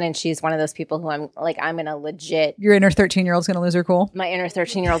Polycon, and she's one of those people who I'm going to legit. Your inner 13-year-old's going to lose her cool? My inner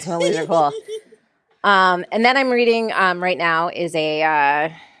 13-year-old's going to lose her cool. And then I'm reading right now is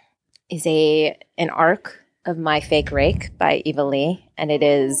an arc of My Fake Rake by Eva Lee, and it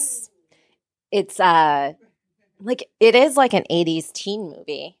is like an 80s teen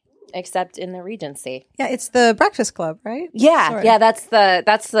movie, except in the Regency. Yeah, it's the Breakfast Club, right? Yeah, sort of. yeah, that's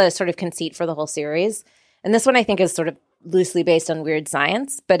the sort of conceit for the whole series. And this one I think is sort of loosely based on Weird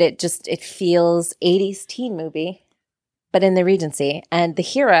Science, but it feels 80s teen movie, but in the Regency. And the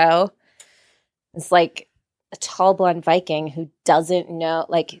hero is like a tall blonde Viking who doesn't know,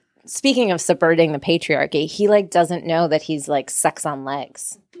 like, speaking of subverting the patriarchy, he like doesn't know that he's like sex on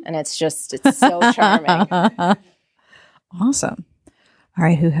legs. And it's so charming. Awesome. All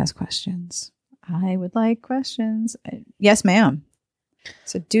right, who has questions? I would like questions. Yes, ma'am.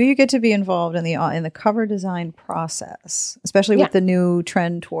 So do you get to be involved in the cover design process, especially with the new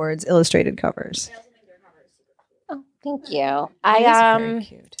trend towards illustrated covers? Oh, thank you. Very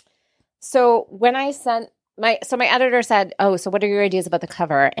cute. So when I sent my editor said, "Oh, so what are your ideas about the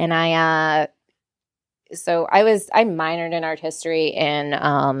cover?" And I minored in art history in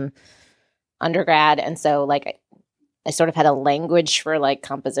undergrad, and so like I sort of had a language for like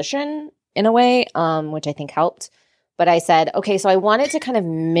composition in a way, which I think helped. But I said, okay, so I wanted to kind of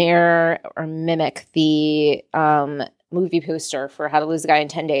mirror or mimic the movie poster for How to Lose a Guy in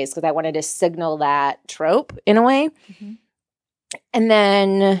 10 Days because I wanted to signal that trope in a way. Mm-hmm. And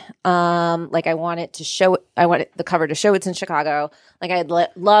then I wanted the cover to show it's in Chicago. Like I'd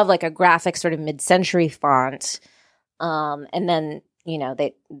love like a graphic sort of mid-century font. And then,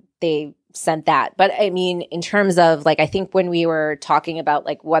 they sent that. But I mean, in terms of like, I think when we were talking about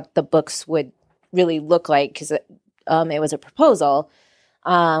like what the books would really look like, because it was a proposal,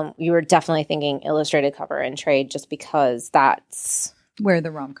 we were definitely thinking illustrated cover and trade just because that's where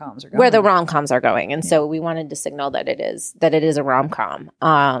the rom-coms are going. Where the rom-coms are going. And so we wanted to signal that it is a rom-com.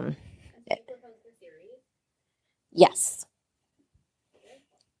 Yes.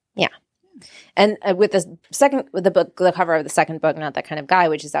 Yeah. And with the cover of the second book, Not That Kind of Guy,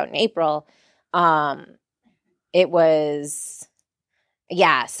 which is out in April, it was,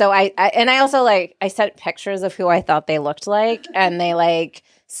 yeah. So I also I sent pictures of who I thought they looked like, and they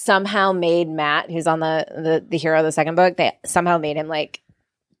somehow made Matt, who's on the hero of the second book, they somehow made him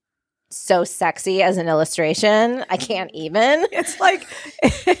so sexy as an illustration. I can't even. It's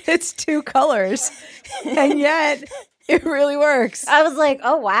it's two colors, and yet it really works. I was like,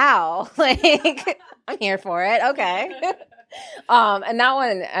 oh wow, I'm here for it. Okay. And that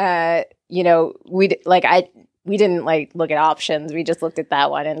one, we didn't look at options. We just looked at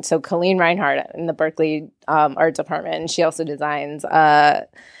that one. And so Colleen Reinhardt in the Berkeley art department, and she also designs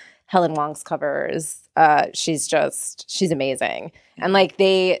Helen Wong's covers. She's amazing. And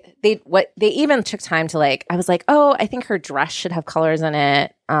they even took time to I was like, oh, I think her dress should have colors in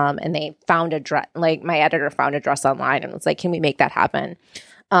it. And they found a dress, my editor found a dress online and was like, can we make that happen?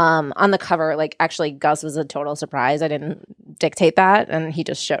 On the cover, actually Gus was a total surprise. I didn't dictate that, and he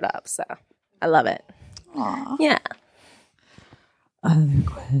just showed up. So I love it. Aww. Yeah. Other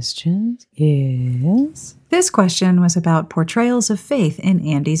questions? Yes. This question was about portrayals of faith in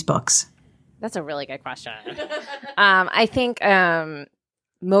Andie's books. That's a really good question. I think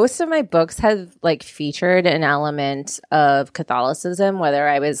most of my books have featured an element of Catholicism, whether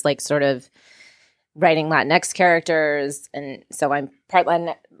I was sort of writing Latinx characters, and so I'm part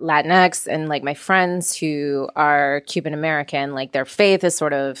Latinx, and my friends who are Cuban American, their faith is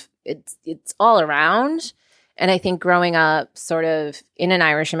sort of it's all around. And I think growing up sort of in an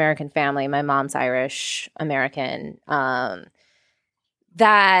Irish American family, my mom's Irish American,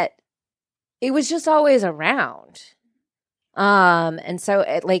 that it was just always around. And so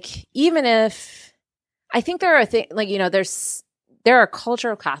even if I think there are there are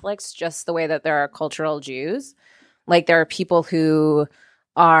cultural Catholics just the way that there are cultural Jews. There are people who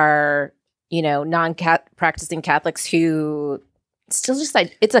are, non-practicing Catholics who still just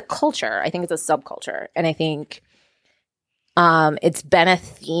it's a culture. I think it's a subculture. And I think it's been a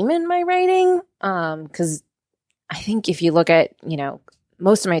theme in my writing because I think if you look at,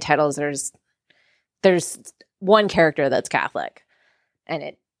 most of my titles, there's one character that's Catholic, and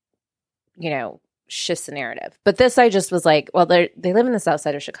it, shifts the narrative. But this, I just was well, they live in the south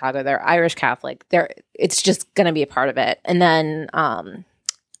side of Chicago. They're Irish Catholic. It's just going to be a part of it. And then, and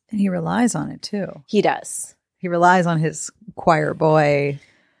he relies on it too. He does. He relies on his choir boy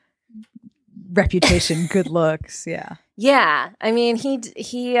reputation, good looks. Yeah. Yeah. I mean, he does.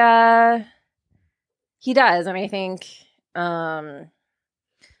 I mean, I think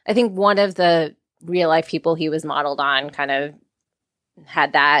one of the real life people he was modeled on kind of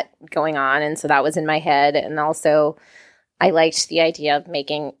had that going on. And so that was in my head. And also I liked the idea of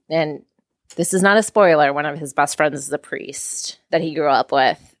making, and this is not a spoiler, one of his best friends is a priest that he grew up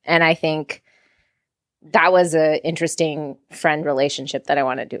with. And I think that was an interesting friend relationship that I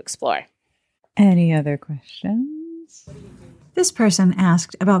wanted to explore. Any other questions? This person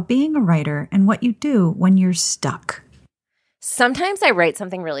asked about being a writer and what you do when you're stuck. Sometimes I write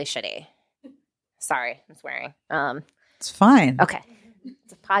something really shitty. Sorry, I'm swearing. It's fine. Okay.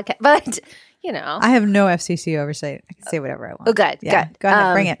 It's a podcast, but I have no FCC oversight. I can say whatever I want. Oh, good. Yeah, good. Go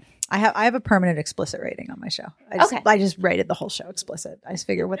ahead, bring it. I have a permanent explicit rating on my show. I just rated the whole show explicit. I just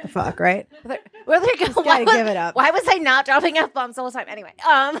figure, what the fuck, right? Where they go? Gotta give it up. Why was I not dropping F-bombs the whole time? Anyway,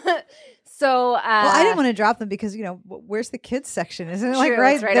 so well, I didn't want to drop them because where's the kids section? Isn't it true,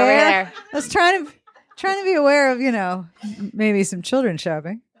 right it's right there? over there? I was trying to be aware of maybe some children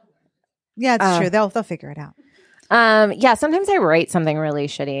shopping. Yeah, it's true. They'll figure it out. Yeah, sometimes I write something really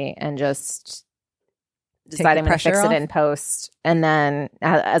shitty and just decide I'm going to fix it in post, and then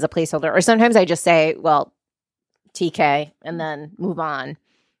as a placeholder. Or sometimes I just say, well, TK, and then move on.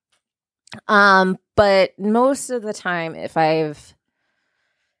 But most of the time, if I've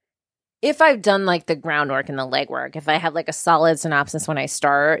done the groundwork and the legwork, if I have a solid synopsis when I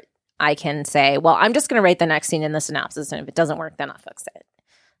start, I can say, well, I'm just going to write the next scene in the synopsis, and if it doesn't work, then I'll fix it.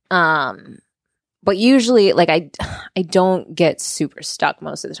 But usually, I don't get super stuck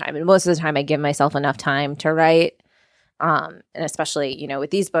most of the time. And most of the time, I give myself enough time to write. And especially,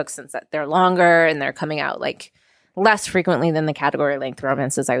 with these books, since they're longer and they're coming out, less frequently than the category length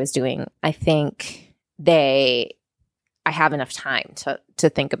romances I was doing, I think I have enough time to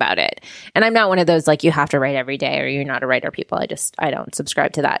think about it. And I'm not one of those, you have to write every day or you're not a writer people. I don't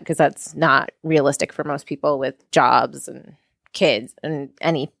subscribe to that because that's not realistic for most people with jobs and kids and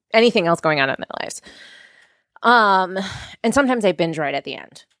anything else going on in their lives. And sometimes I binge right at the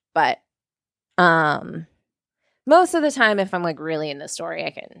end, but most of the time, if I'm like really in the story,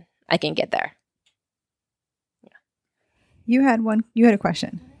 I can get there. Yeah. You had a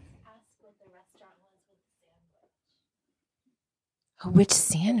question. Which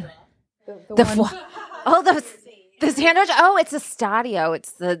sandwich? The sandwich. Oh, it's Estadio.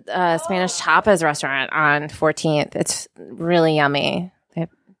 It's the Spanish tapas restaurant on 14th. It's really yummy.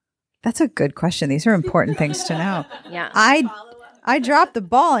 That's a good question. These are important things to know. Yeah. I dropped the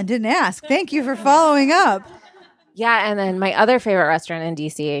ball and didn't ask. Thank you for following up. Yeah, and then my other favorite restaurant in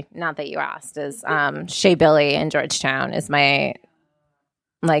DC, not that you asked, is Chez Billy in Georgetown. Is my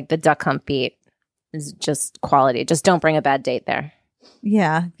the duck hump beat is just quality. Just don't bring a bad date there.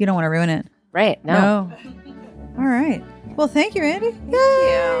 Yeah, you don't want to ruin it. Right. No. All right. Well, thank you, Andie. Thank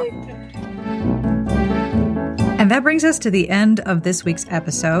you. And that brings us to the end of this week's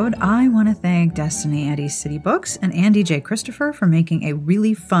episode. I want to thank Destiny at East City Books and Andie J. Christopher for making a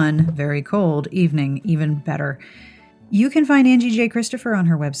really fun, very cold evening even better. You can find Andie J. Christopher on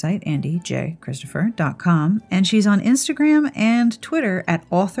her website, andiejchristopher.com, and she's on Instagram and Twitter at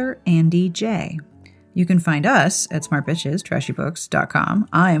author Andie J. You can find us at smartbitches.trashybooks.com.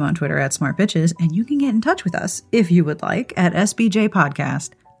 I am on Twitter at smartbitches, and you can get in touch with us, if you would like, at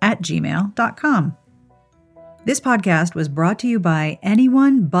sbjpodcast@gmail.com. This podcast was brought to you by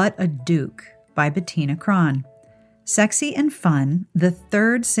Anyone But a Duke by Bettina Cron. Sexy and fun, the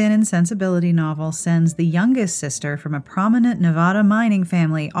third Sin and Sensibility novel sends the youngest sister from a prominent Nevada mining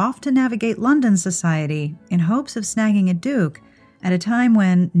family off to navigate London society in hopes of snagging a duke at a time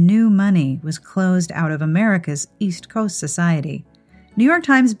when new money was closed out of America's East Coast society. New York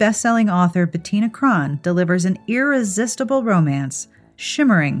Times bestselling author Bettina Cron delivers an irresistible romance,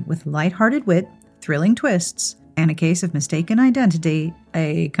 shimmering with lighthearted wit, thrilling twists, and a case of mistaken identity,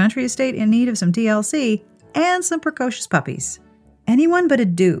 a country estate in need of some TLC, and some precocious puppies. Anyone But a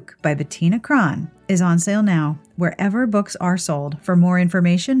Duke by Bettina Cron is on sale now wherever books are sold. For more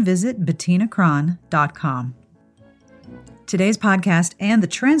information, visit bettinacron.com. Today's podcast and the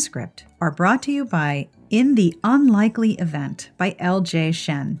transcript are brought to you by In the Unlikely Event by L.J.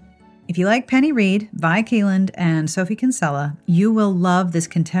 Shen. If you like Penny Reid, Vi Keeland, and Sophie Kinsella, you will love this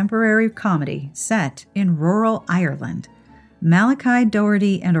contemporary comedy set in rural Ireland. Malachi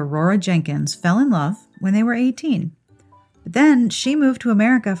Doherty and Aurora Jenkins fell in love when they were 18. But then she moved to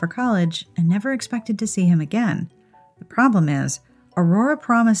America for college and never expected to see him again. The problem is, Aurora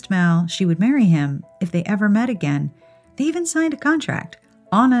promised Mal she would marry him if they ever met again. They even signed a contract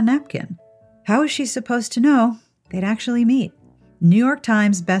on a napkin. How is she supposed to know they'd actually meet? New York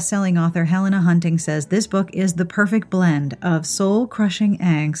Times bestselling author Helena Hunting says this book is the perfect blend of soul-crushing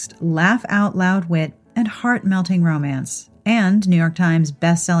angst, laugh-out-loud wit, and heart-melting romance. And New York Times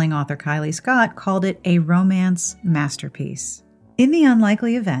bestselling author Kylie Scott called it a romance masterpiece. In the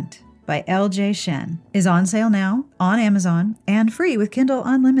Unlikely Event by L.J. Shen is on sale now on Amazon and free with Kindle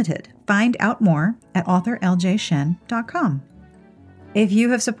Unlimited. Find out more at authorljshen.com. If you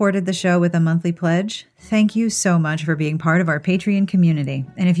have supported the show with a monthly pledge, thank you so much for being part of our Patreon community.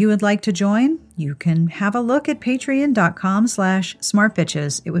 And if you would like to join, you can have a look at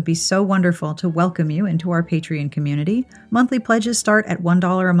patreon.com/smartbitches. It would be so wonderful to welcome you into our Patreon community. Monthly pledges start at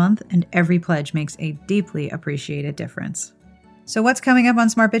 $1 a month, and every pledge makes a deeply appreciated difference. So what's coming up on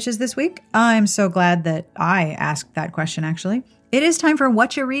Smart Bitches this week? I'm so glad that I asked that question, actually. It is time for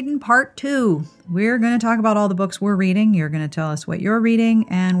What You Readin' Part 2. We're going to talk about all the books we're reading. You're going to tell us what you're reading,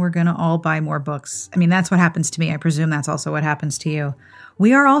 and we're going to all buy more books. I mean, that's what happens to me. I presume that's also what happens to you.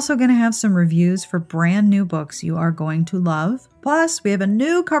 We are also going to have some reviews for brand new books you are going to love. Plus, we have a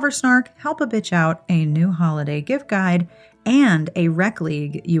new cover snark, Help a Bitch Out, a new holiday gift guide, and a rec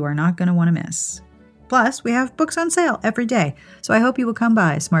league you are not going to want to miss. Plus, we have books on sale every day. So I hope you will come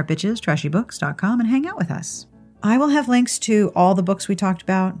by smartbitchestrashybooks.com and hang out with us. I will have links to all the books we talked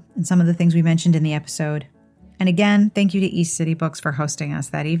about and some of the things we mentioned in the episode. And again, thank you to East City Books for hosting us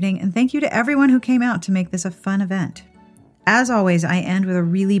that evening, and thank you to everyone who came out to make this a fun event. As always, I end with a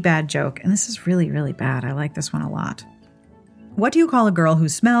really bad joke, and this is really, really bad. I like this one a lot. What do you call a girl who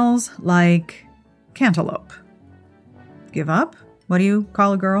smells like cantaloupe? Give up? What do you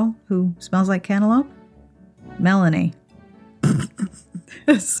call a girl who smells like cantaloupe? Melanie.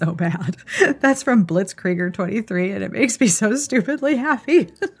 It's so bad. That's from Blitzkrieger 23, and it makes me so stupidly happy.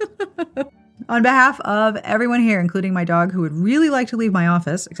 On behalf of everyone here, including my dog, who would really like to leave my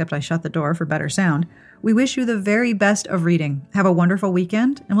office, except I shut the door for better sound, we wish you the very best of reading. Have a wonderful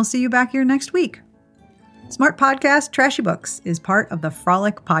weekend, and we'll see you back here next week. Smart Podcast Trashy Books is part of the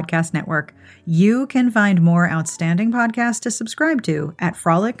Frolic Podcast Network. You can find more outstanding podcasts to subscribe to at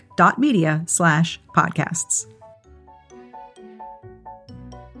frolic.media/podcasts.